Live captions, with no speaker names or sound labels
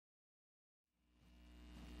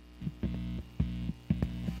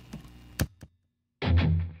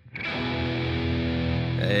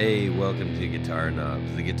Hey, welcome to Guitar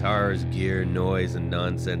Knobs, the guitars, gear, noise, and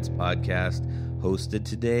nonsense podcast, hosted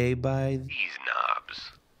today by these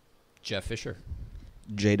knobs. Jeff Fischer.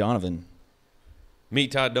 Jay Donovan. Me,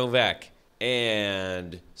 Todd, Novak.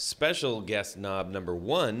 And special guest knob number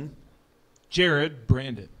 1. Jared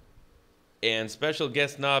Brandon. And special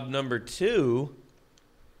guest knob number 2.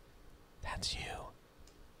 That's you.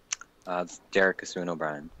 It's Derek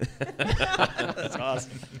Asuan-O'Brien. That's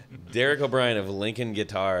awesome. Derek O'Brien of Lincoln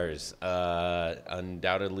Guitars.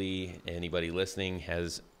 Undoubtedly, anybody listening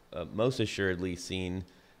has most assuredly seen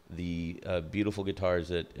the beautiful guitars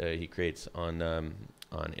that he creates on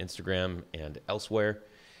Instagram and elsewhere.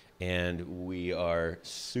 And we are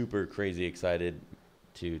super crazy excited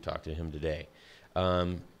to talk to him today.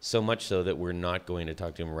 So much so that we're not going to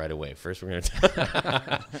talk to him right away. First, we're going to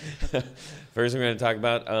talk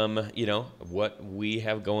about, what we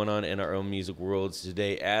have going on in our own music worlds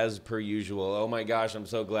today, as per usual. Oh my gosh, I'm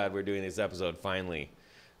so glad we're doing this episode finally.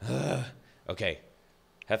 Okay,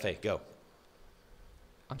 Hefe, go.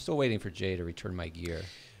 I'm still waiting for Jay to return my gear.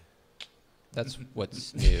 That's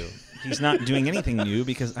what's new. He's not doing anything new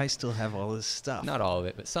because I still have all his stuff. Not all of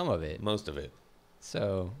it, but some of it. Most of it.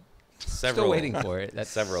 So, Several. still waiting for it. That's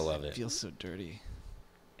Several of It it. feels so dirty.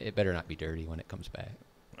 It better not be dirty when it comes back.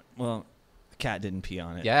 Well, the cat didn't pee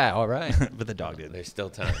on it. Yeah, all right. But the dog did. There's still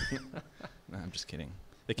time. No, I'm just kidding.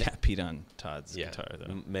 The cat peed on Todd's Yeah, guitar,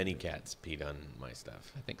 though. many cats peed on my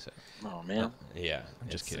stuff. I think so. Oh man. Yeah, I'm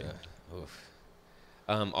just kidding. Oof.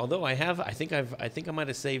 Although I think I might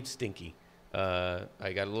have saved Stinky. I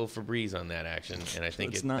got a little Febreze on that action, and I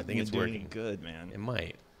think it's working. Good, man. It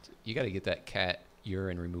might. You got to get that cat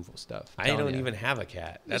urine removal stuff. I don't even have a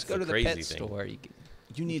cat. That's Just go the to the crazy pet thing. store.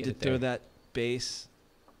 You need get to it throw there. that bass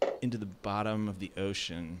into the bottom of the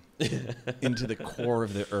ocean, into the core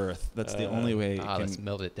of the earth. That's the only way it Let's can...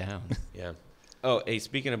 melt it down. Yeah. Oh, hey,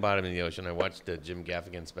 speaking of bottom of the ocean, I watched the Jim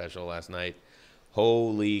Gaffigan special last night.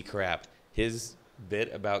 Holy crap! His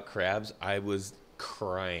bit about crabs, I was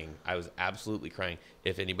crying. I was absolutely crying.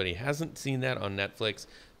 If anybody hasn't seen that on Netflix,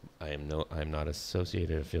 I'm not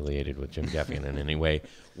affiliated with Jim Gaffigan in any way.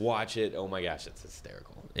 Watch it. Oh my gosh, it's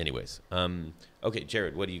hysterical. Anyways, okay,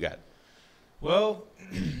 Jared, what do you got? Well,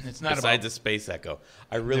 it's not Besides about the space echo.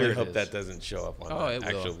 I There really it hope is. that doesn't show up on It the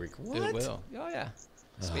actual will. record. It will. Oh, yeah.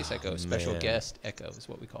 Space Echo. Special man. guest Echo is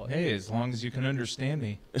what we call it. Hey, as long as you can understand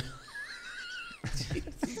me.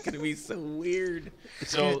 It's gonna be so weird.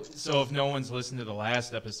 So if no one's listened to the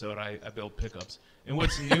last episode, I build pickups. And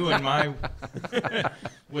what's new in my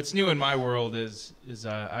world is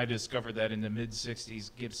I discovered that in the mid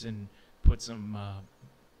 '60s, Gibson put some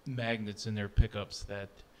magnets in their pickups that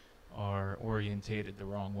are orientated the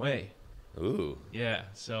wrong way. Ooh. Yeah,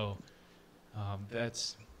 so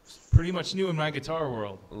that's pretty much new in my guitar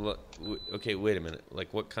world. Okay, wait a minute.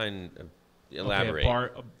 Like, what kind of... Elaborate.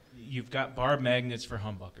 Okay, you've got bar magnets for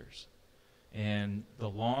humbuckers. And the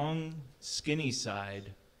long, skinny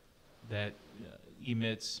side that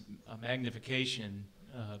emits a magnification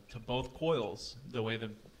to both coils, the way the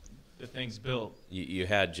thing's built. You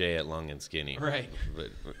had Jay at long and skinny. Right.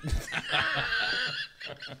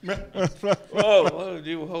 Whoa,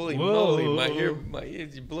 dude, holy moly. Whoa. My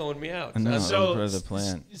ears are blowing me out. No, So- that was part of the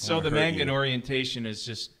plan. So Wanna the hurt magnet you. orientation is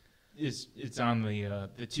just it's on the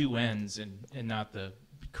two ends and not the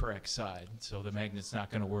correct side. So the magnet's not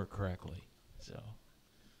going to work correctly. So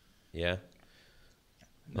Yeah?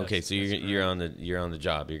 that's- Okay, so that's you're on the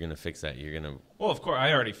job. You're going to fix that. You're going to... Well, of course,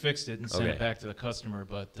 I already fixed it and sent Okay. it back to the customer,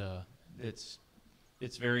 but it's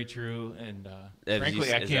very true, and Has frankly,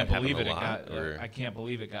 you- I has can't that believe happened it. a lot, or- I can't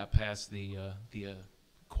believe it got past the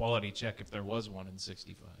quality check if there was one in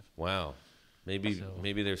 '65. Wow. Maybe So-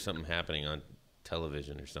 there's something happening on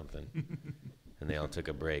television or something. And they all took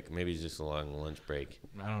a break. Maybe it's just a long lunch break.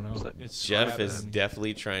 I don't know. It's Jeff scrap is and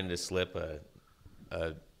definitely trying to slip a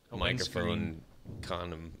microphone windscreen.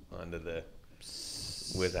 condom onto the...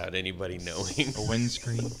 without anybody knowing. a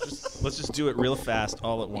windscreen. Let's just do it real fast,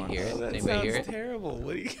 all at You once. hear it? That Anybody hear sounds it? terrible.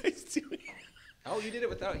 What are you guys doing? Oh, you did it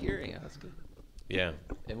without hearing. Yeah, that's good. Yeah.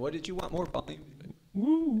 And what did you want? More volume?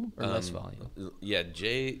 Or less volume? Yeah,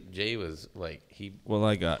 Jay was like, he... Well,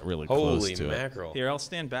 I got really Holy close to mackerel. it. Here, I'll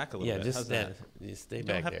stand back a little Yeah, bit. just How's stand. that? Just stay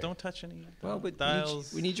back there. Don't touch any Well, but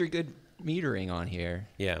dials. we need your good metering on here.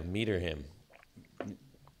 Yeah, meter him.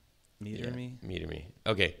 Meter Yeah, me. Meter me.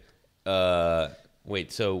 Okay.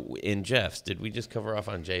 Wait, so in Jeff's, did we just cover off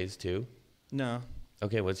on Jay's too? No.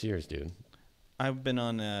 Okay, what's yours, dude? I've been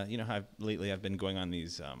on, you know how lately I've been going on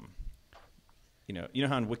these, you know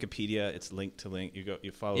how on Wikipedia it's link to link.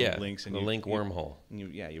 You follow Yeah, links and the you, link you- wormhole. And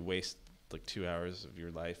you waste like 2 hours of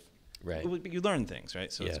your life. Right. Well, but you learn things,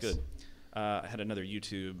 right? So Yes. it's good. I had another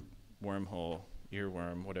YouTube wormhole,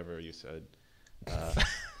 earworm, whatever you said.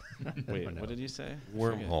 Wait, what did you say?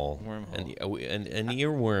 Wormhole. Wormhole. And an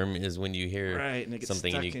earworm is when you hear Right, and it gets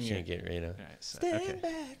something and you stuck in can't your- get rid of. Right, so-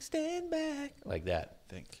 Stand back, like that.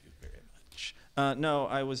 Thank you very much. No,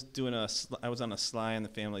 I was doing I was on a Sly and the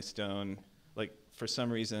Family Stone. Like for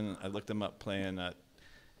some reason, I looked them up playing at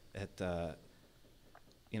I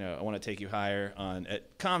Want to Take You Higher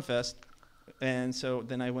at Confest, and so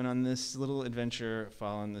then I went on this little adventure,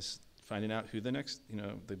 finding out who the next,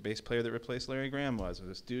 the bass player that replaced Larry Graham was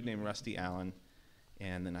this dude named Rusty Allen.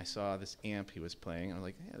 And then I saw this amp he was playing, and I'm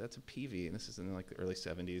like, yeah, that's a PV, and this is in like the early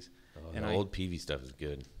 70s. Oh, and the old PV stuff is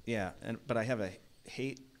good. Yeah, but I have a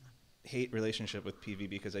hate relationship with PV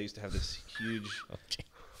because I used to have this huge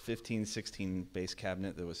 15, 16 bass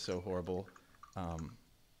cabinet that was so horrible.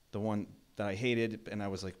 The one that I hated, and I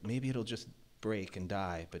was like, maybe it'll just break and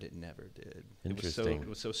die, but it never did. Interesting. It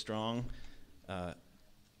was so strong.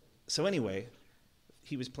 So anyway,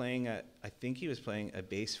 I think he was playing a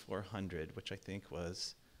bass 400, which I think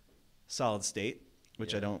was solid state,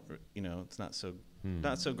 which I don't, it's not so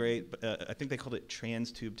great, but I think they called it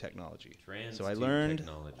trans tube technology. So I learned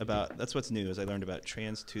that's what's new, is I learned about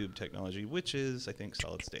trans tube technology, which is, I think,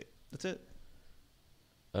 solid state. That's it.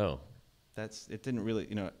 Oh. It didn't really,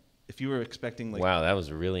 if you were expecting like Wow, that was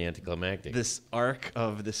really anticlimactic. this arc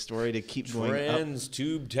of the story to keep going up. Trans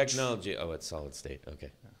tube technology. Oh, it's solid state. Okay.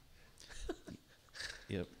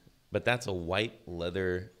 Yep. But that's a white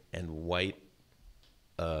leather and white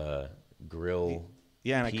grill.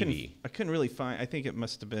 Yeah, and PV. I couldn't really find. I think it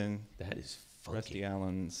must have been That is Rusty funky.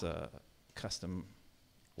 Allen's custom.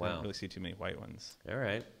 I Wow. don't really see too many white ones. All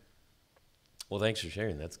right. Well, thanks for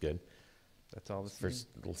sharing. That's good. That's all. This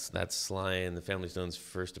That's Sly and the Family Stone's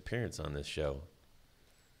first appearance on this show.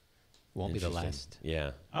 Won't be the Interesting. last.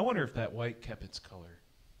 Yeah. I wonder if that white kept its color.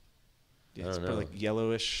 Yeah, it's I don't probably know. like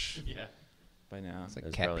yellowish Yeah. by now. It's like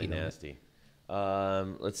That's cat probably peanut. nasty.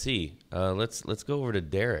 Let's see. Let's go over to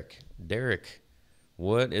Derek. Derek,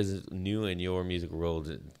 what is new in your music world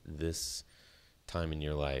at this time in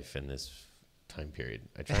your life and this time period?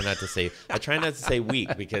 I try not to say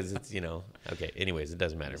week because it's okay. Anyways, it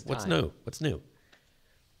doesn't matter. It's What's time. new? What's new?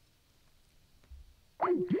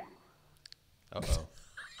 Uh-oh.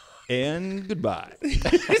 And goodbye.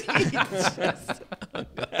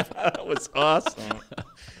 That was awesome.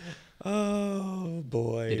 Oh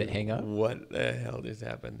boy! Did it hang up? What the hell just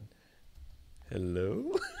happened?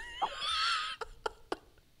 Hello.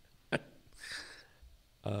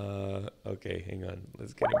 Okay, hang on.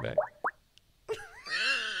 Let's get him back.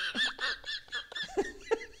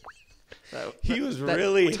 He was that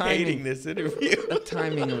really timing- hating this interview. The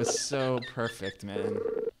timing was so perfect, man.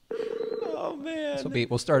 Oh man.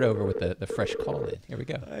 We'll start over with the fresh call in. Here we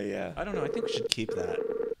go. Yeah. I don't know. I think we should keep that.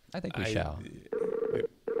 I think we shall.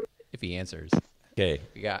 If he answers. Okay.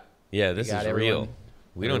 We got. Yeah, this got is real. everyone-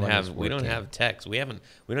 We don't everyone is have working. techs. We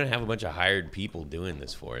don't have a bunch of hired people doing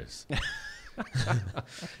this for us.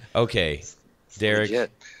 Okay, It's Derek,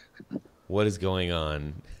 legit. what is going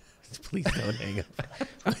on? Please don't hang up.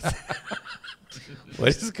 What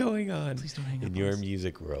is going on in your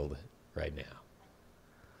music world right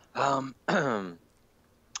now?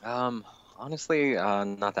 Honestly,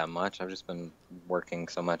 not that much. I've just been working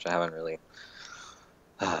so much. I haven't really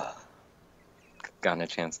gotten a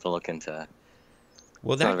chance to look into.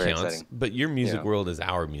 Well, It's not that very counts. exciting. But your music Yeah. world is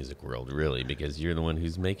our music world, really, because you're the one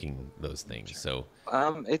who's making those things. So,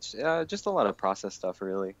 It's just a lot of process stuff,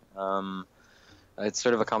 really. It's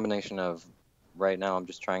sort of a combination of. Right now, I'm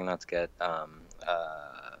just trying not to get.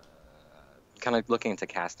 Kind of looking into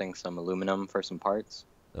casting some aluminum for some parts,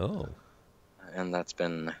 oh, and that's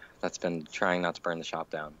been trying not to burn the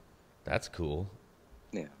shop down. that's cool.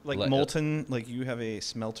 Yeah. Like Let- molten, like you have a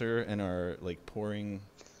smelter and are like pouring.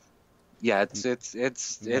 Yeah, it's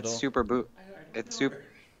Metal? super boot. It's super.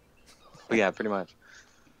 Yeah, pretty much.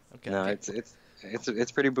 Okay. No,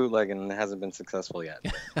 it's pretty bootleg and it hasn't been successful yet.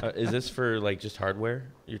 Is this for like just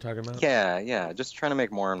hardware you're talking about? Yeah, just trying to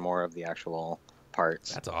make more and more of the actual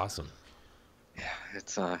parts. That's awesome.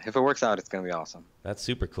 It's if it works out, it's gonna be awesome. That's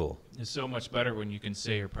super cool. It's so much better when you can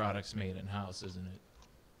say your product's made in house, isn't it?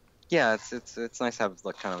 Yeah, it's nice to have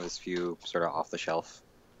like kind of as few sort of off the shelf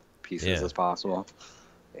pieces Yeah. as possible.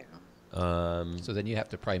 Yeah. So then you have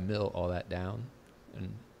to probably mill all that down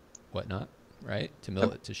and whatnot, right? To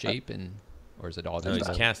mill it to shape or is it all No, just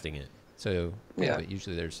he's casting it. So yeah, Yeah. but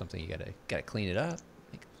usually there's something you gotta clean it up.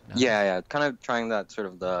 Like, no. Yeah, kind of trying that sort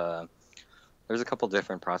of there's a couple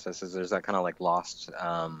different processes. There's that kind of like lost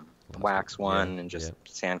wax one and just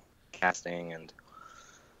sand casting and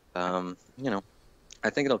I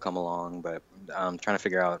think it'll come along, but I'm trying to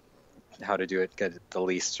figure out how to do it, get it the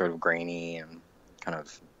least sort of grainy and kind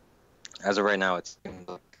of. As of right now, it's like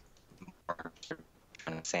more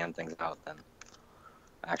trying to sand things out than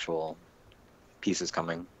actual pieces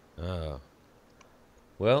coming. Oh.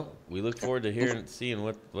 Well, we look forward to seeing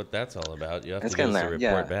what that's all about. You have It's to give us a getting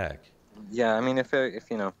there, report back. Yeah, I mean, if I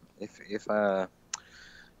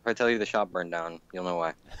tell you the shop burned down, you'll know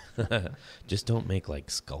why. Just don't make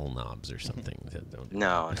like skull knobs or something. Don't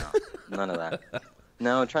No, none of that.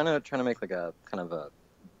 No, trying to make like a kind of a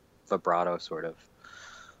vibrato sort of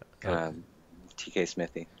kind of TK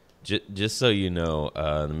Smithy. Just so you know,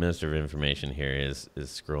 the Minister of Information here is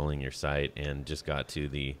scrolling your site and just got to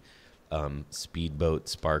the Speedboat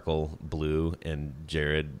Sparkle Blue, and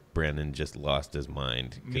Brandon just lost his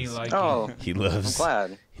mind. Me like Oh, He loves. I'm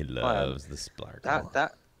glad. He loves the sparkle.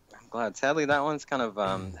 That I'm glad. Sadly, that one's kind of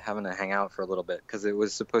having to hang out for a little bit because it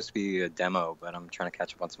was supposed to be a demo, but I'm trying to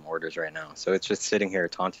catch up on some orders right now. So it's just sitting here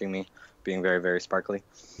taunting me, being very, very sparkly.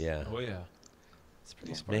 Yeah. Oh yeah. It's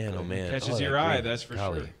pretty sparkly. Man, oh man. Catches Oh, your that eye, green. that's for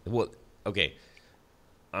Golly. sure. Well, okay.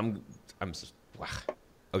 Wow.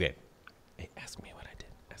 Okay. Hey, ask me what I did.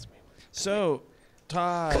 Ask me. So,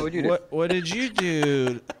 Todd, What would you do? what did you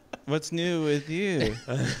do? What's new with you?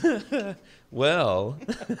 Well,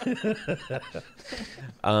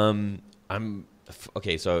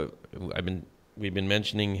 okay. So we've been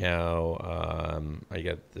mentioning how I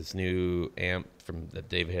got this new amp that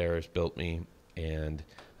Dave Harris built me, and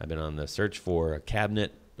I've been on the search for a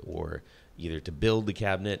cabinet or either to build the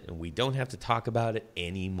cabinet, and we don't have to talk about it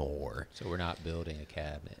anymore. So we're not building a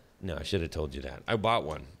cabinet. No, I should have told you that. I bought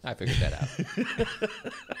one. I figured that out.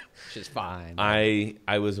 Which is fine.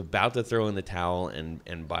 I was about to throw in the towel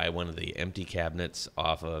and buy one of the empty cabinets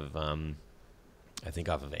off of I think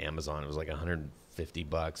off of Amazon. It was like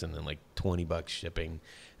 $150 and then like $20 shipping,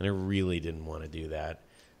 and I really didn't want to do that.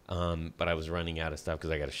 But I was running out of stuff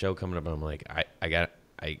because I got a show coming up, and I'm like, I got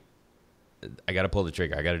to pull the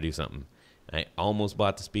trigger. I got to do something. And I almost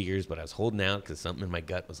bought the speakers, but I was holding out because something in my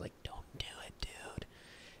gut was like, don't do it, dude.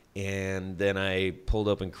 And then I pulled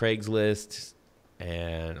open Craigslist,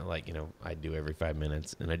 and like, I do every 5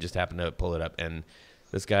 minutes, and I just happened to pull it up, and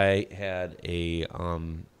this guy had a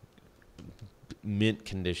mint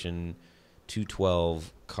condition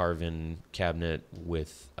 212 carven cabinet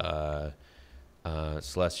with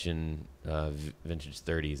Celestion vintage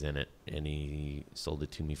 30s in it, and he sold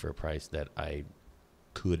it to me for a price that I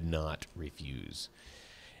could not refuse.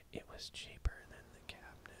 It was cheaper than the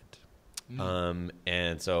cabinet.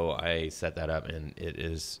 And so I set that up, and it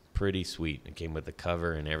is pretty sweet. It came with the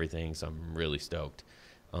cover and everything, so I'm really stoked.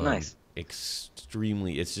 Nice.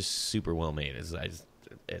 Extremely, it's just super well made.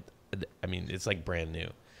 I mean, it's like brand new.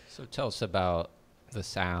 So tell us about the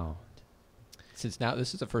sound. Since now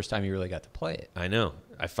this is the first time you really got to play it. I know.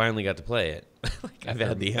 I finally got to play it. Like I've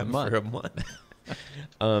had the amp for a month.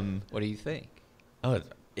 What do you think? Oh,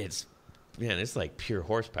 it's like pure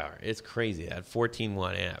horsepower. It's crazy. That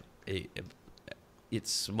 14-watt amp, it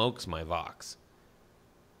smokes my Vox.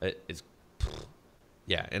 It's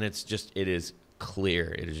and it is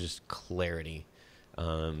clear. It is just clarity.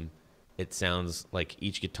 It sounds like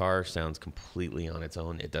each guitar sounds completely on its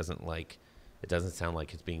own. It doesn't sound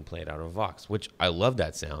like it's being played out of a Vox, which I love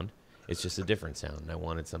that sound. It's just a different sound. And I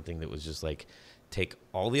wanted something that was just like take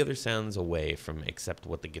all the other sounds away from except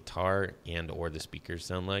what the guitar and or the speakers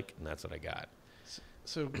sound like, and that's what I got.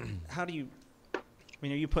 So, how do you? I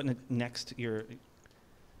mean, are you putting it next to your?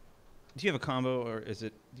 Do you have a combo, or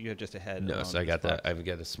do you have just a head? No, so I've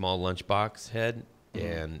got a small lunchbox head,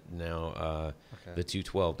 and now the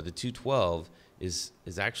 212. But the 212 is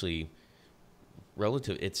actually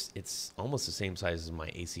relative. It's almost the same size as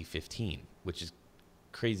my AC-15, which is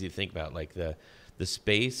crazy to think about. Like the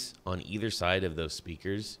space on either side of those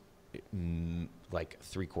speakers, like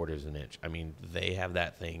 3/4 of an inch. I mean, they have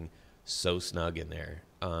that thing so snug in there,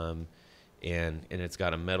 and it's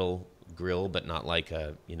got a metal grill, but not like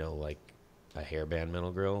a hairband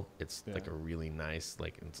metal grill. It's like a really nice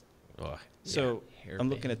So I'm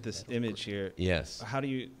looking at this image here. Yes. How do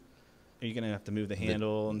you? Are you gonna have to move the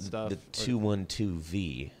handle and stuff? The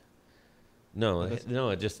 212V.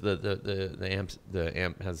 No, just the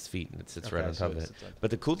amp has feet and it sits right on top of it.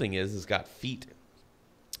 But the cool thing is it's got feet.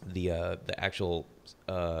 The actual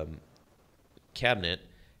cabinet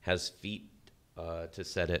has feet to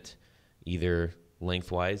set it either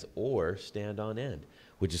lengthwise or stand on end,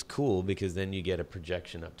 which is cool because then you get a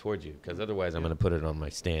projection up towards you. Because otherwise, I'm going to put it on my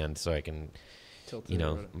stand so I can,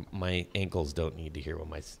 my ankles don't need to hear what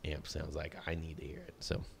my amp sounds like. I need to hear it.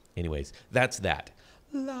 So, anyways, that's that.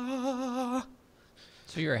 La.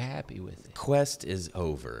 So you're happy with it? Quest is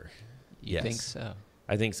over. You Yes. think so?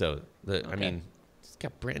 I think so. I mean,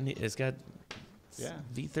 It's got Yeah.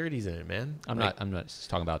 V30s in it, man. I'm not just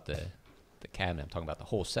talking about the cabinet. I'm talking about the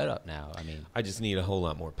whole setup now. I mean, I just need a whole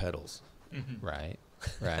lot more pedals. right.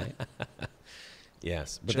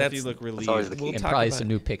 Yes, but Jeff, that's you look always the relieved. key. we'll And talk probably about some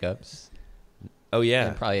new pickups. Oh yeah,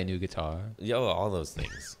 And probably a new guitar. yo, all those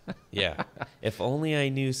things. Yeah. If only I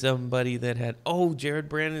knew somebody that had. Oh, Jared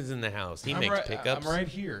Brandon's in the house. He makes pickups. I'm right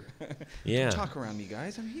here. Yeah. Talk around me,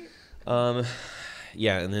 guys. I'm here.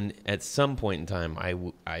 Yeah, and then at some point in time,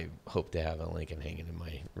 I hope to have a Lincoln hanging in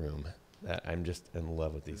my room. I'm just in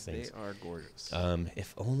love with these things. They are gorgeous.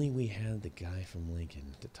 If only we had the guy from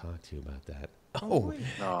Lincoln to talk to about that. Oh,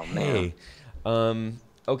 Oh man. Hey.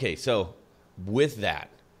 Okay, so with that,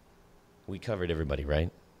 we covered everybody, right?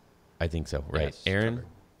 I think so, right? Yes, Aaron? covered.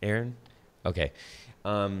 Aaron? Okay.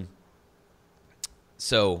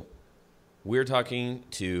 So we're talking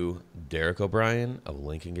to Derek O'Brien of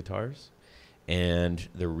Lincoln Guitars. And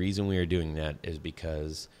the reason we are doing that is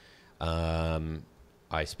because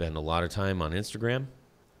I spend a lot of time on Instagram,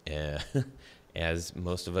 as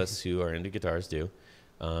most of us who are into guitars do,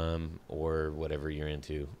 or whatever you're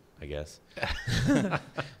into, I guess.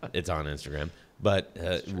 It's on Instagram. But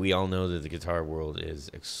we all know that the guitar world is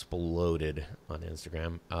exploded on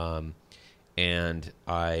Instagram. And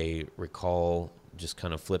I recall just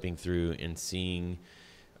kind of flipping through and seeing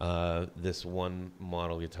this one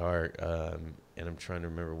model guitar, and I'm trying to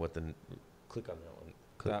remember what click on that one.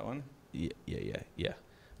 Click. that one? Yeah.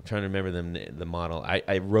 I'm trying to remember the model.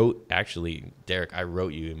 I wrote, actually, Derek, I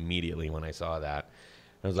wrote you immediately when I saw that.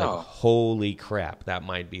 I was like, Oh. holy crap, that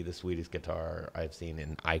might be the sweetest guitar I've seen,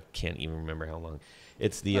 and I can't even remember how long.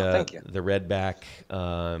 It's the thank you. the red back,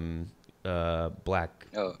 black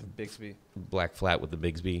Oh, Bixby. black flat with the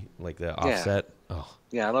Bigsby, like the offset. Oh,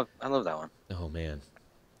 yeah, I love that one. oh man,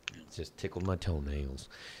 it just tickled my toenails.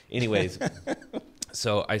 Anyways,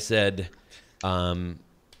 so I said,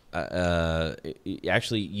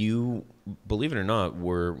 actually, you, believe it or not,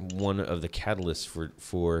 were one of the catalysts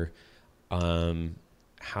for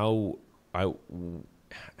how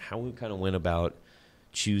we kind of went about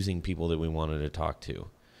choosing people that we wanted to talk to.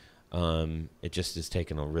 It just has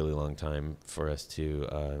taken a really long time for us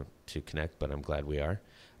to connect, but I'm glad we are.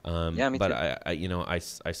 Yeah, me but too. I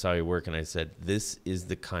saw your work and I said, this is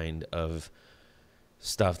the kind of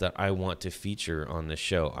stuff that I want to feature on the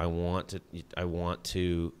show. I want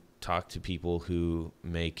to talk to people who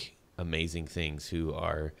make amazing things, who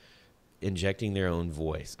are injecting their own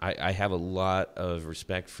voice. I have a lot of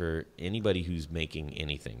respect for anybody who's making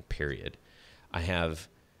anything, period. I have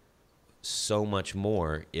so much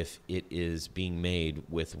more if it is being made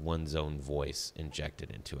with one's own voice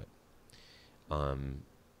injected into it.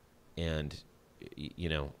 And,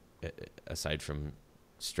 aside from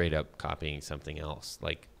straight up copying something else,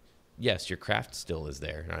 like, yes, your craft still is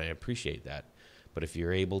there, and I appreciate that. But if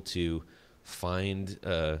you're able to find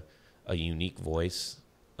a unique voice,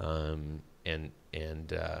 and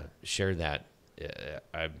share that,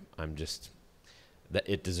 I'm just, that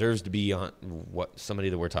it deserves to be on somebody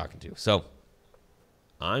that we're talking to. So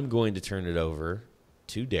I'm going to turn it over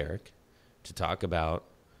to Derek to talk about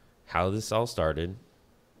how this all started,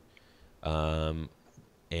 and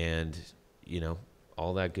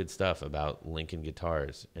all that good stuff about Lincoln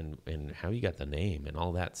Guitars and how you got the name and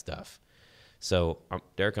all that stuff. So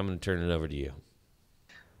Derek, I'm going to turn it over to you.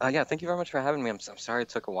 Yeah, thank you very much for having me. I'm sorry it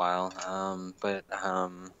took a while, but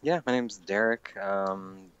yeah, my name's Derek.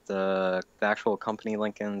 The actual company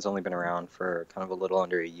Lincoln's only been around for kind of a little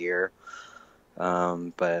under a year,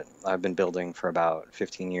 but I've been building for about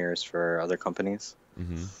 15 years for other companies.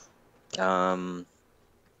 Mm-hmm.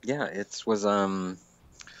 Yeah, it was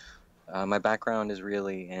my background is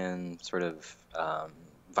really in sort of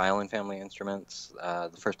violin family instruments. The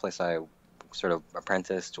first place I sort of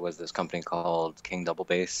apprenticed was this company called King Double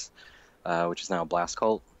Bass, which is now Blast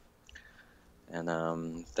Cult,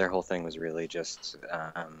 and their whole thing was really just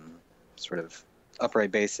sort of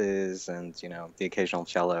upright basses and the occasional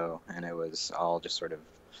cello, and it was all just sort of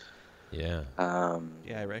Yeah,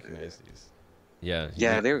 Yeah, I recognize these. yeah.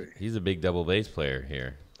 He's a big double bass player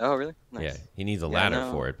here. Oh, really? Nice. Yeah, he needs a Yeah, ladder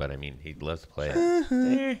no. for it, but I mean, he'd love to play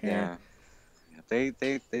it. Yeah, they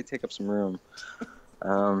take up some room.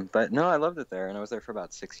 But no, I loved it there, and I was there for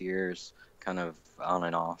about 6 years, kind of on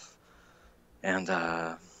and off. And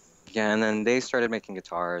yeah, and then they started making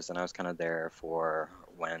guitars, and I was kind of there for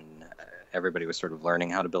when everybody was sort of learning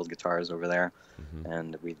how to build guitars over there. Mm-hmm.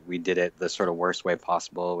 And we did it the sort of worst way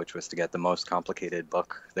possible, which was to get the most complicated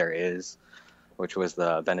book there is, which was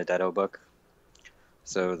the Benedetto book.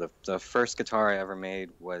 So the first guitar I ever made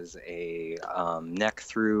was a neck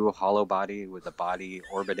through hollow body with the body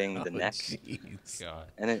orbiting the neck. Jeez. God.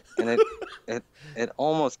 And it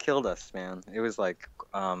almost killed us, man. It was like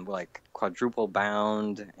quadruple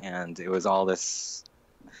bound, and it was all this.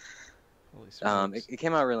 It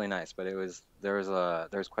came out really nice, but there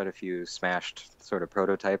was quite a few smashed sort of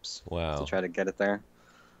prototypes Wow. to try to get it there.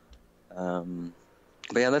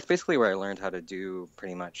 But yeah, that's basically where I learned how to do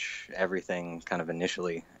pretty much everything kind of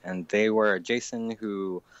initially. And they were Jason,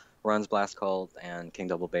 who runs Blast Cult and King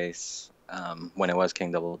Double Bass. When it was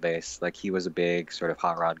King Double Bass, like he was a big sort of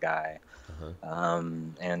hot rod guy.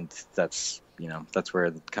 And that's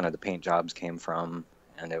where kind of the paint jobs came from.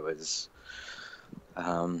 And it was,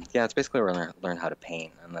 it's basically where I learned how to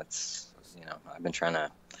paint. And that's, I've been trying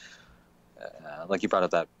to, like you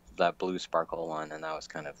brought up that blue sparkle one, and that was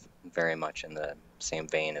kind of very much in the same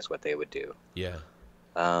vein as what they would do. Yeah.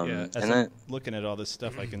 As I'm looking at all this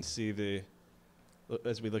stuff, I can see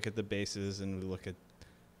as we look at the basses and we look at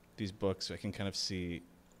these books, I can kind of see.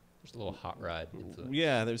 There's a little hot rod influence.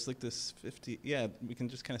 Yeah, there's like this 50. Yeah, we can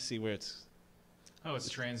just kind of see where it's. Oh, it's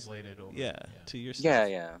translated over. To your stuff.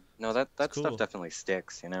 Yeah. No, that cool. stuff definitely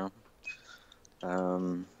sticks,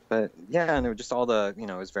 But yeah, and it was just all the,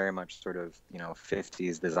 it was very much sort of,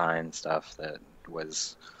 50s design stuff that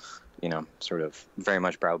was, sort of very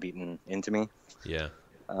much browbeaten into me. Yeah.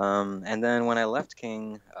 And then when I left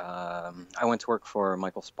King, I went to work for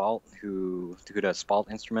Michael Spalt, who does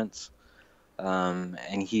Spalt Instruments.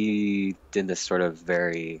 And he did this sort of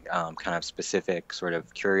very kind of specific sort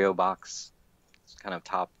of curio box, kind of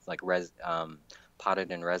top, like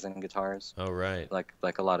potted in resin guitars. Oh, right.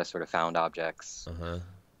 Like a lot of sort of found objects.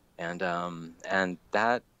 And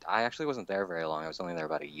that, I actually wasn't there very long. I was only there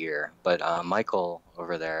about a year. But Michael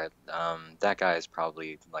over there, that guy is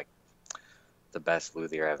probably like the best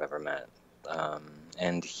luthier I've ever met.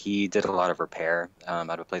 And he did a lot of repair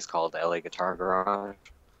at a place called LA Guitar Garage,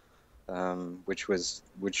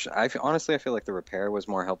 which I feel like the repair was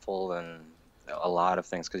more helpful than a lot of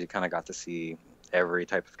things, because you kind of got to see every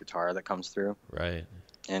type of guitar that comes through. Right.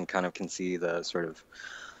 And kind of can see the sort of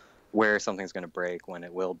where something's going to break, when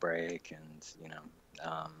it will break, and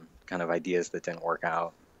kind of ideas that didn't work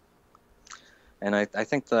out. And I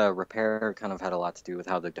think the repair kind of had a lot to do with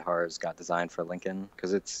how the guitars got designed for Lincoln,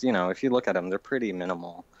 because it's, if you look at them, they're pretty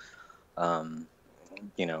minimal.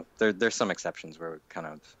 There's some exceptions where we kind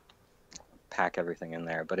of pack everything in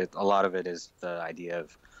there, but a lot of it is the idea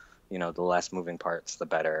of, the less moving parts, the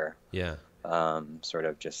better. Yeah. Sort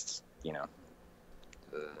of just,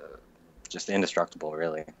 just indestructible,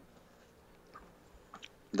 really.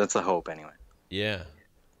 That's the hope, anyway. Yeah.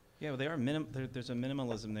 Yeah, well, they are there's a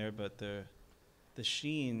minimalism there, but the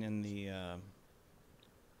sheen and the,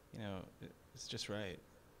 it's just right.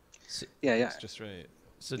 So, yeah. It's just right.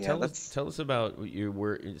 So Yeah, tell us about your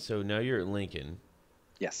work. So now you're at Lincoln.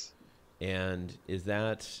 Yes. And is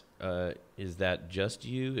that just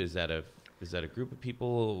you? Is that a group of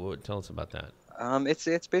people? Tell us about that.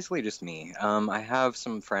 It's basically just me. I have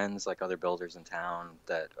some friends, like other builders in town,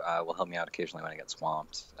 that will help me out occasionally when I get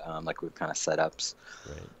swamped. Like we've kind of setups,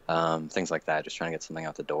 right. Things like that, just trying to get something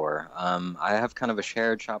out the door. I have kind of a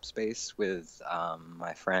shared shop space with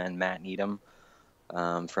my friend Matt Needham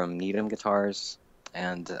from Needham Guitars,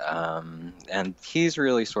 and he's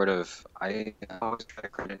really sort of, I always try to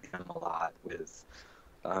credit him a lot with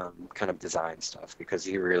kind of design stuff, because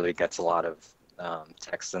he really gets a lot of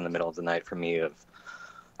texts in the middle of the night from me of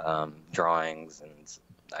drawings and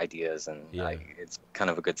ideas, and it's kind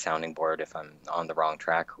of a good sounding board if I'm on the wrong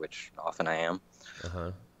track, which often I am.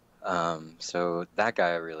 So that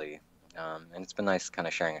guy really, and it's been nice kind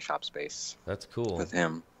of sharing a shop space. That's cool. With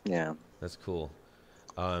him. Yeah. That's cool.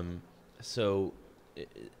 So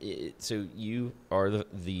you are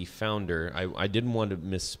the founder. I didn't want to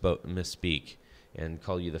misspeak and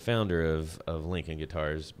call you the founder of Lincoln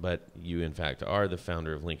Guitars, but you in fact are the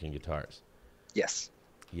founder of Lincoln Guitars. Yes.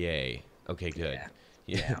 Yay. Okay, good.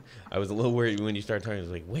 Yeah. I was a little worried when you started talking. I was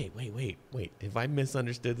like, wait. Have I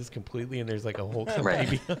misunderstood this completely? And there's like a whole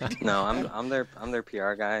company behind it? No, I'm their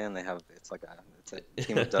PR guy, and they have it's a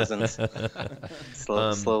team of dozens,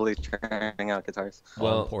 slowly churning out guitars.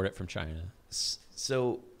 Well, import it from China.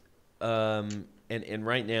 So, and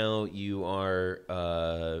right now you are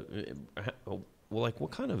like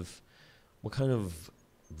what kind of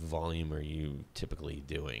volume are you typically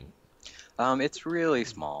doing? It's really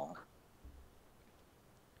small.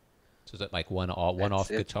 So is it like one-off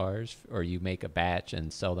guitars, or you make a batch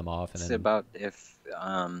and sell them off? And it's then about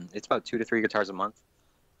 2 to 3 guitars a month.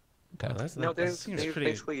 Okay. They've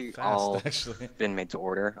basically fast, all actually. been made to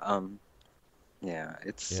order.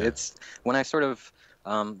 It's when I sort of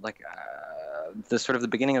The sort of the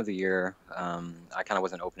beginning of the year, I kind of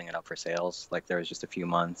wasn't opening it up for sales. Like there was just a few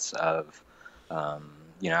months of, I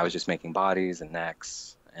was just making bodies and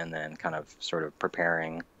necks, and then kind of sort of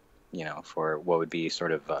preparing, for what would be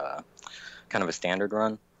sort of kind of a standard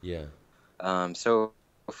run. Yeah. So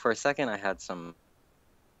for a second, I had some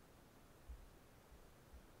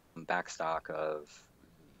backstock of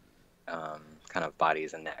kind of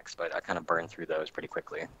bodies and necks, but I kind of burned through those pretty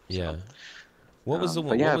quickly. Yeah. So, What was the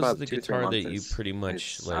one? yeah, What was about the 2-3 guitar that months you is- pretty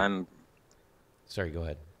much is- like? I'm. Sorry, go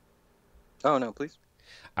ahead. Oh no, please.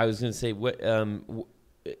 I was going to say what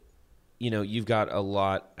you've got a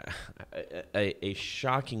lot, a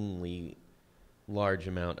shockingly large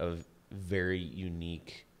amount of very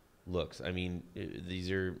unique looks. I mean, these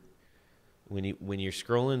are when you're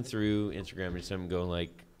scrolling through Instagram or something, going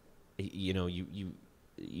like,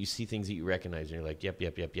 you see things that you recognize, and you're like, yep,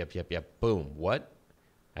 boom, what?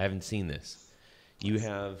 I haven't seen this. You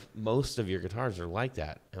have most of your guitars are like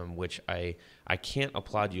that, which I can't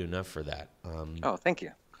applaud you enough for that. Oh, thank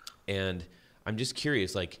you. And I'm just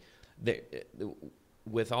curious, like,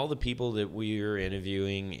 with all the people that we're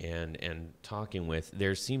interviewing and talking with,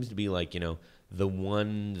 there seems to be like, the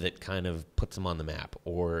one that kind of puts them on the map,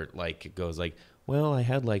 or like it goes like, well, I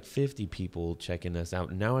had like 50 people checking us out,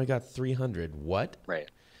 and now I got 300. What? Right.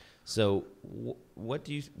 So what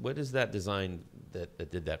is that design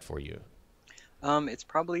that did that for you? It's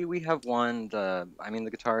probably we have one. The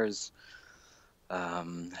guitars.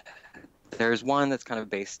 There's one that's kind of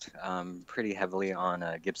based pretty heavily on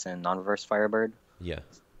a Gibson non-reverse Firebird. Yeah.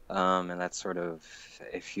 And that's sort of,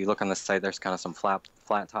 if you look on the site, there's kind of some flat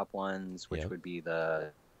top ones, which Yeah. would be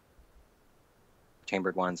the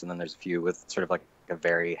chambered ones, and then there's a few with sort of like a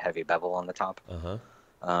very heavy bevel on the top. Uh-huh.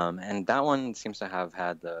 And that one seems to have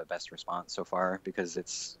had the best response so far because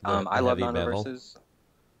it's. The I love heavy bevel? non-reverses.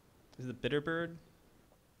 Is it Bitterbird?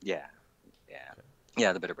 Yeah,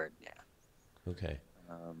 yeah, the Bitterbird. Yeah. Okay.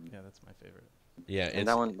 Yeah, that's my favorite. Yeah, And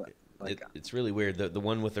that one, like, it's really weird. The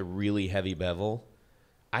one with the really heavy bevel,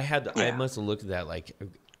 I Yeah. must have looked at that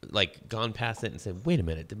like gone past it and said, wait a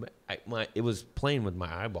minute, it was playing with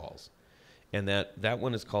my eyeballs, and that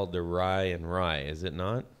one is called the Rye and Rye, is it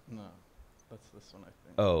not? No, that's this one, I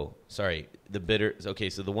think. Oh, sorry, the bitter. Okay,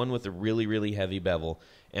 so the one with the really really heavy bevel,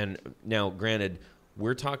 and now granted,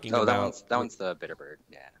 we're talking about that one's the Bitterbird.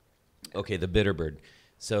 Yeah. Okay, the Bitterbird.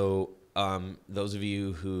 So those of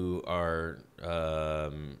you who are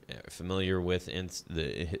familiar with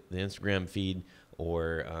the Instagram feed,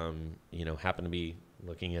 or happen to be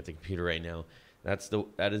looking at the computer right now,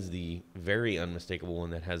 that is the very unmistakable one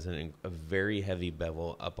that has a very heavy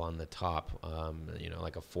bevel up on the top,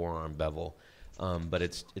 like a forearm bevel, but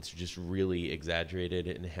it's just really exaggerated,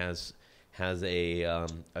 and has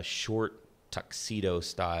a short tuxedo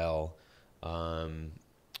style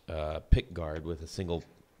pick guard with a single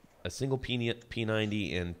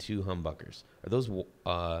P90 and two humbuckers. Are those?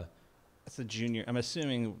 That's the junior. I'm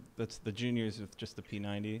assuming that's the juniors with just the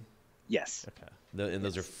P90. Yes. Okay. And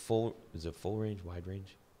those are full. Is it full range, wide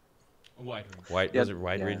range? Wide range. Those are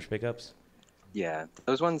wide range pickups. Yeah,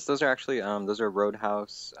 those ones. Those are actually those are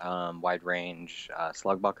Roadhouse wide range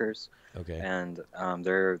slug buckers. Okay. And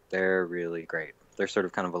they're really great. They're sort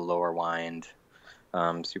of kind of a lower wind,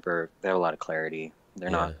 super. They have a lot of clarity.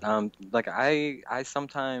 They're Yeah. not like I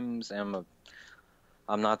sometimes am.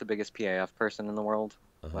 I'm not the biggest PAF person in the world.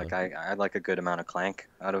 Uh-huh. Like I like a good amount of clank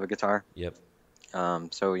out of a guitar. Yep.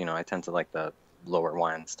 So I tend to like the lower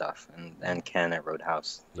wind stuff, and Ken at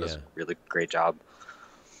Roadhouse does Yeah. a really great job.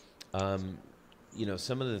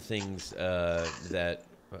 Some of the things that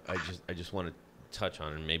I just want to touch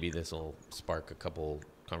on, and maybe this will spark a couple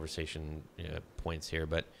conversation points here,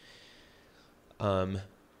 but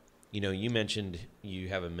you mentioned you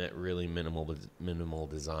have a really minimal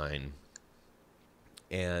design,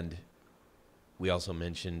 and we also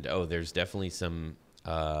mentioned there's definitely some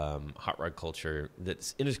hot rod culture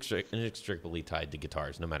that's inextricably tied to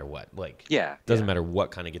guitars, no matter what. Like, doesn't matter what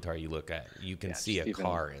kind of guitar you look at, you can see a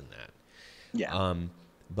car in that. Yeah.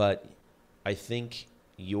 But I think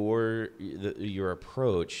your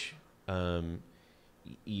approach,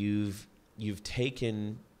 you've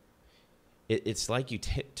taken. It's like you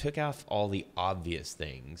took off all the obvious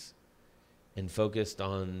things and focused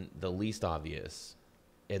on the least obvious,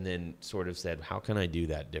 and then sort of said, how can I do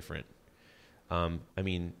that different? I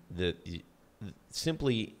mean,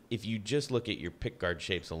 simply, if you just look at your pickguard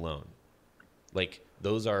shapes alone, like,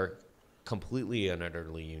 those are completely and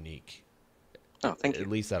utterly unique. Oh, thank you. At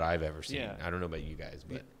least that I've ever seen. Yeah. I don't know about you guys,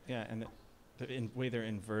 but Yeah, and the way they're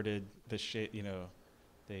inverted, the shape,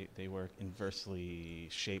 they work inversely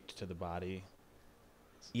shaped to the body.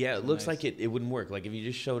 Yeah, It's it a looks nice- like it wouldn't work. Like if you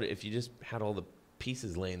just had all the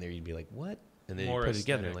pieces laying there, you'd be like, what? And then More you put it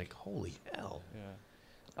together and aesthetic. like, holy hell.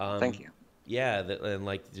 Yeah. Thank you. Yeah, and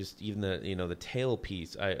like just even the tail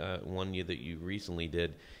piece. One that you recently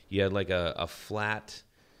did, you had like a flat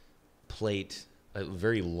plate, a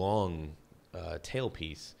very long tail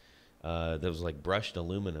piece that was like brushed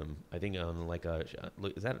aluminum. I think on like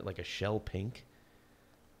is that like a shell pink?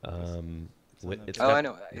 It's Oh, got, I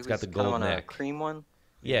know. It's It got was the kind gold of on a neck. cream one.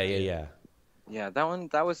 Yeah. Yeah, that one.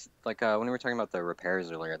 That was like when we were talking about the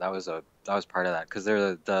repairs earlier. That was part of that because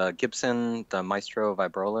they're the Gibson, the Maestro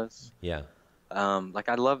Vibrolas. Yeah. Like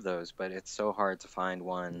I love those, but it's so hard to find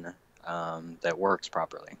one that works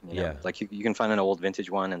properly. You know? Yeah. Like you can find an old vintage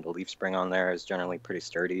one, and the leaf spring on there is generally pretty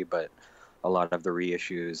sturdy, but a lot of the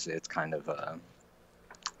reissues, it's kind of a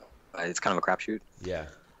crapshoot. Yeah.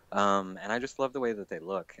 And I just love the way that they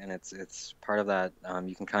look, and it's part of that.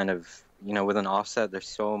 You can kind of, with an offset, there's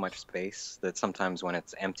so much space that sometimes when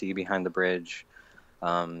it's empty behind the bridge,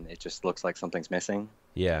 it just looks like something's missing.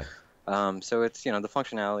 Yeah. So it's, the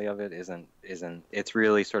functionality of it isn't. It's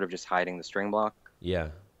really sort of just hiding the string block. Yeah.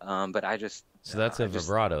 But I just. So that's a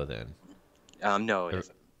vibrato then. No, it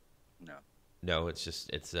isn't. No. No, it's just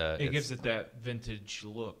It it's, gives it that vintage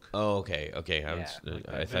look. Oh, okay. like I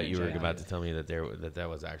that thought you were vintage about idea. to tell me that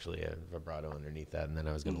was actually a vibrato underneath that, and then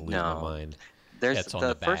I was going to lose No. my mind. There's That's on the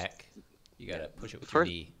the first. back. You gotta push it with your first-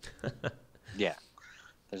 knee. Yeah.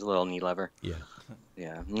 There's a little knee lever. Yeah.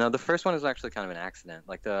 Yeah. No, the first one is actually kind of an accident.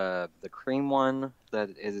 Like the cream one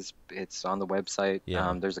it's on the website.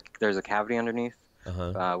 Yeah. There's a cavity underneath,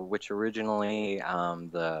 Uh-huh. which originally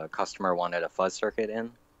the customer wanted a fuzz circuit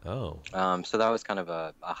in. Oh, So that was kind of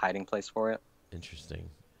a hiding place for it. interesting.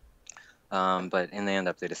 But in the end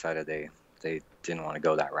up, they decided they didn't want to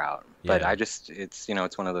go that route. But Yeah. it's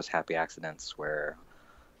one of those happy accidents where,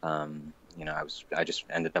 I just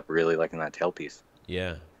ended up really liking that tailpiece.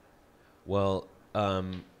 Yeah. Well,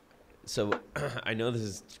 so I know this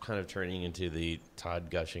is kind of turning into the Todd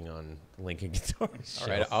gushing on Lincoln guitars. All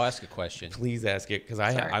right, I'll ask a question. Please ask it because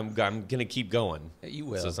Sorry. I'm gonna keep going. You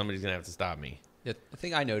will. So somebody's gonna have to stop me. The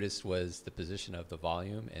thing I noticed was the position of the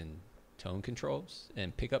volume and tone controls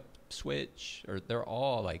and pickup switch, or they're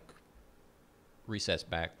all like recessed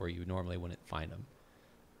back where you normally wouldn't find them.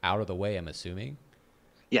 Out of the way, I'm assuming.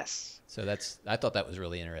 Yes. So I thought that was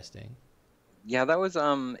really interesting. Yeah, that was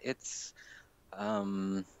I'm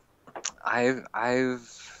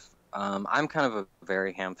kind of a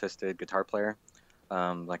very ham-fisted guitar player.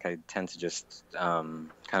 Like I tend to just kind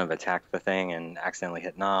of attack the thing and accidentally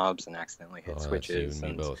hit knobs and accidentally hit switches. That's you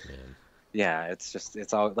and me both, man. Yeah,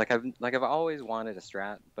 it's all like I've always wanted a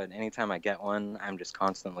Strat, but anytime I get one, I'm just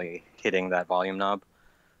constantly hitting that volume knob,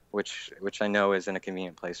 which I know is in a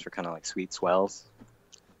convenient place for kind of like sweet swells,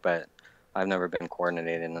 but I've never been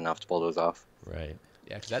coordinated enough to pull those off. Right.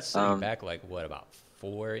 Yeah, because that's sitting back like what, about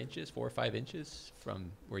 4 or 5 inches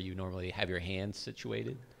from where you normally have your hands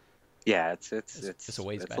situated. Yeah, it's a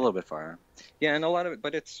ways back. a little bit far. Yeah, and a lot of it,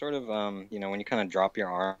 but it's sort of when you kind of drop your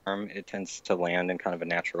arm, it tends to land in kind of a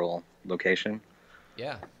natural location.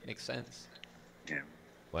 Yeah, makes sense. Yeah.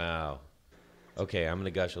 Wow. Okay, I'm gonna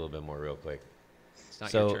gush a little bit more real quick. It's not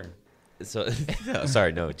So- your turn. So, no,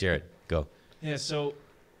 sorry, no, Jared, go. Yeah, so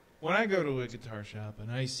when I go to a guitar shop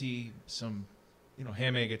and I see some,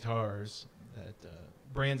 handmade guitars that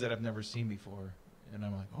brands that I've never seen before, and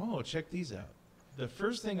I'm like, oh, check these out. The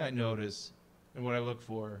first thing I notice and what I look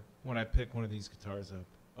for when I pick one of these guitars up,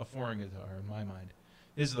 a foreign guitar in my mind,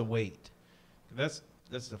 is the weight. That's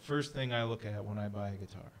the first thing I look at when I buy a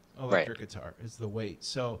guitar, electric guitar, is the weight.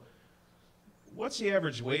 So what's the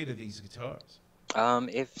average weight of these guitars?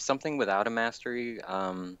 If something without a mastery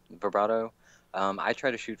vibrato, I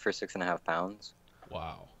try to shoot for 6.5 pounds.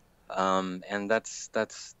 Wow. And that's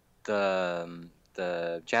the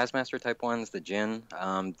Jazzmaster type ones, the Gin.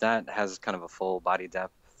 That has kind of a full body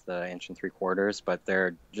depth, the 1 3/4, but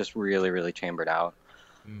they're just really, really chambered out.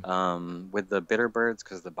 With the Bitterbirds,